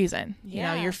scary for a reason.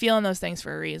 You're feeling those things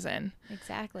for a reason.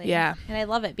 Exactly. Yeah. And I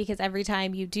love it, because every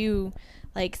time you do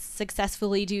like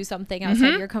successfully do something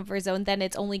outside your comfort zone, then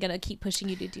it's only going to keep pushing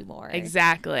you to do more.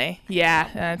 Exactly. Yeah,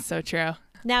 that's so true.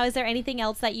 Now, is there anything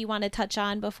else that you want to touch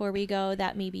on before we go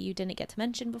that maybe you didn't get to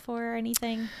mention before or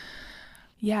anything?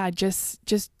 Yeah, just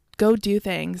go do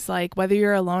things. Like, whether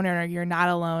you're alone or you're not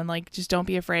alone, like, just don't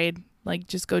be afraid. Like,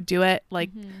 just go do it. Like,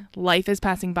 life is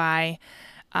passing by.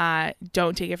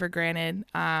 Don't take it for granted.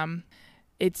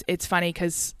 It's funny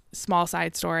because small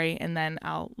side story, and then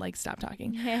I'll like stop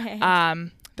talking.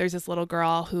 There's this little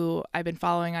girl who I've been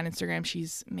following on Instagram.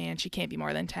 She can't be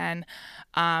more than 10.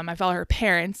 I follow her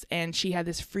parents, and she had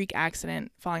this freak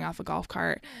accident falling off a golf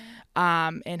cart,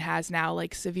 and has now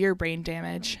like severe brain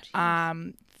damage.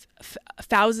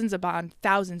 Thousands upon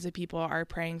thousands of people are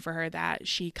praying for her that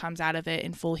she comes out of it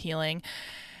in full healing.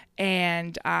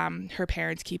 And her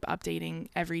parents keep updating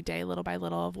every day, little by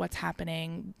little, of what's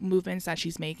happening, movements that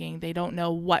she's making. They don't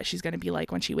know what she's going to be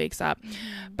like when she wakes up.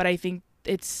 But I think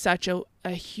it's such a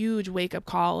huge wake-up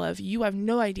call of, you have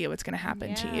no idea what's going to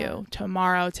happen to you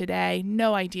tomorrow, today,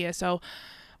 no idea. So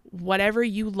whatever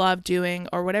you love doing,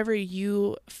 or whatever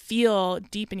you feel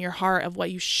deep in your heart of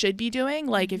what you should be doing,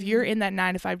 like if you're in that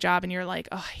 9-to-5 job and you're like,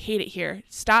 oh, I hate it here,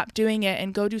 stop doing it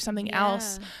and go do something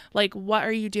else. Like, what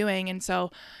are you doing? And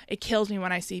so it kills me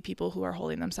when I see people who are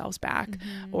holding themselves back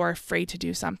or afraid to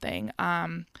do something.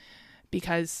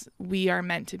 because we are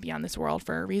meant to be on this world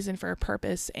for a reason, for a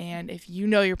purpose. And if you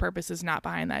know your purpose is not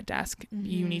behind that desk,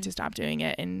 you need to stop doing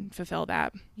it and fulfill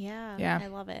that. Yeah. I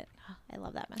love it. Oh, I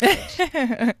love that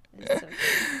message. It's so cool.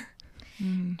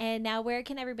 And now where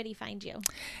can everybody find you?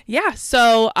 Yeah.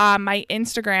 So my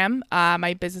Instagram,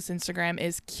 my business Instagram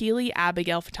is Keeley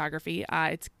Abigail Photography.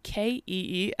 It's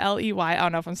Keeley. I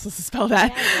don't know if I'm supposed to spell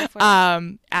that. Yeah,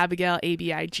 Abigail,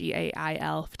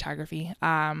 Abigail Photography.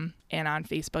 And on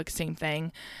Facebook, same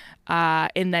thing.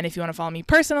 And then if you want to follow me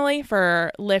personally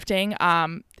for lifting,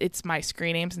 it's my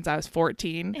screen name since I was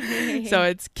 14. So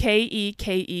it's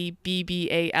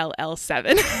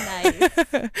KEKEBBALL7. Nice.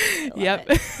 Yep.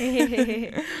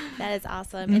 That is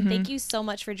awesome. And thank you so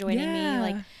much for joining me.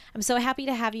 Like, I'm so happy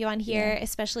to have you on here,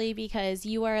 especially because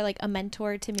you are like a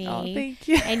mentor to me. Oh, thank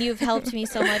you. And you've helped me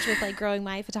so much with like growing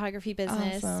my photography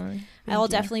business. Awesome. I will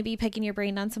definitely be picking your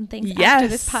brain on some things after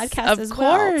this podcast as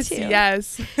well. Of course.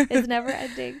 Yes. It's never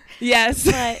ending. Yes.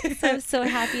 But so I'm so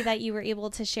happy that you were able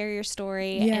to share your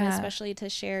story and especially to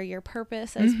share your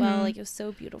purpose as well. Like, it was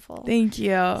so beautiful. Thank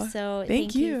you. So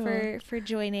thank you for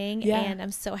joining. And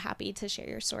I'm so happy to share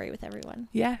your story with everyone.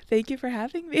 Yeah. Thank you for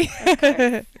having me.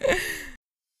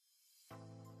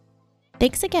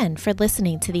 Thanks again for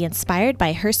listening to the Inspired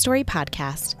by Her Story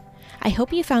podcast. I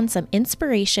hope you found some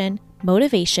inspiration,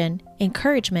 motivation,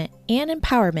 encouragement, and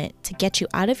empowerment to get you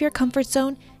out of your comfort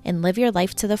zone and live your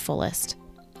life to the fullest.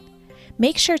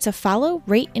 Make sure to follow,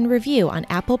 rate, and review on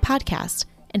Apple Podcasts,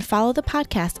 and follow the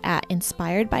podcast at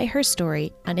Inspired by Her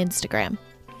Story on Instagram.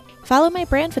 Follow my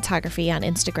brand photography on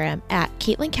Instagram at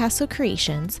Caitlin Casso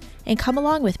Creations, and come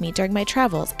along with me during my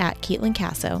travels at Caitlin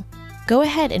Casso. Go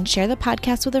ahead and share the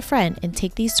podcast with a friend and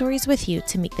take these stories with you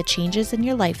to make the changes in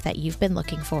your life that you've been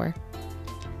looking for.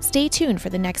 Stay tuned for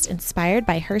the next Inspired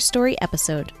by Her Story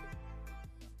episode.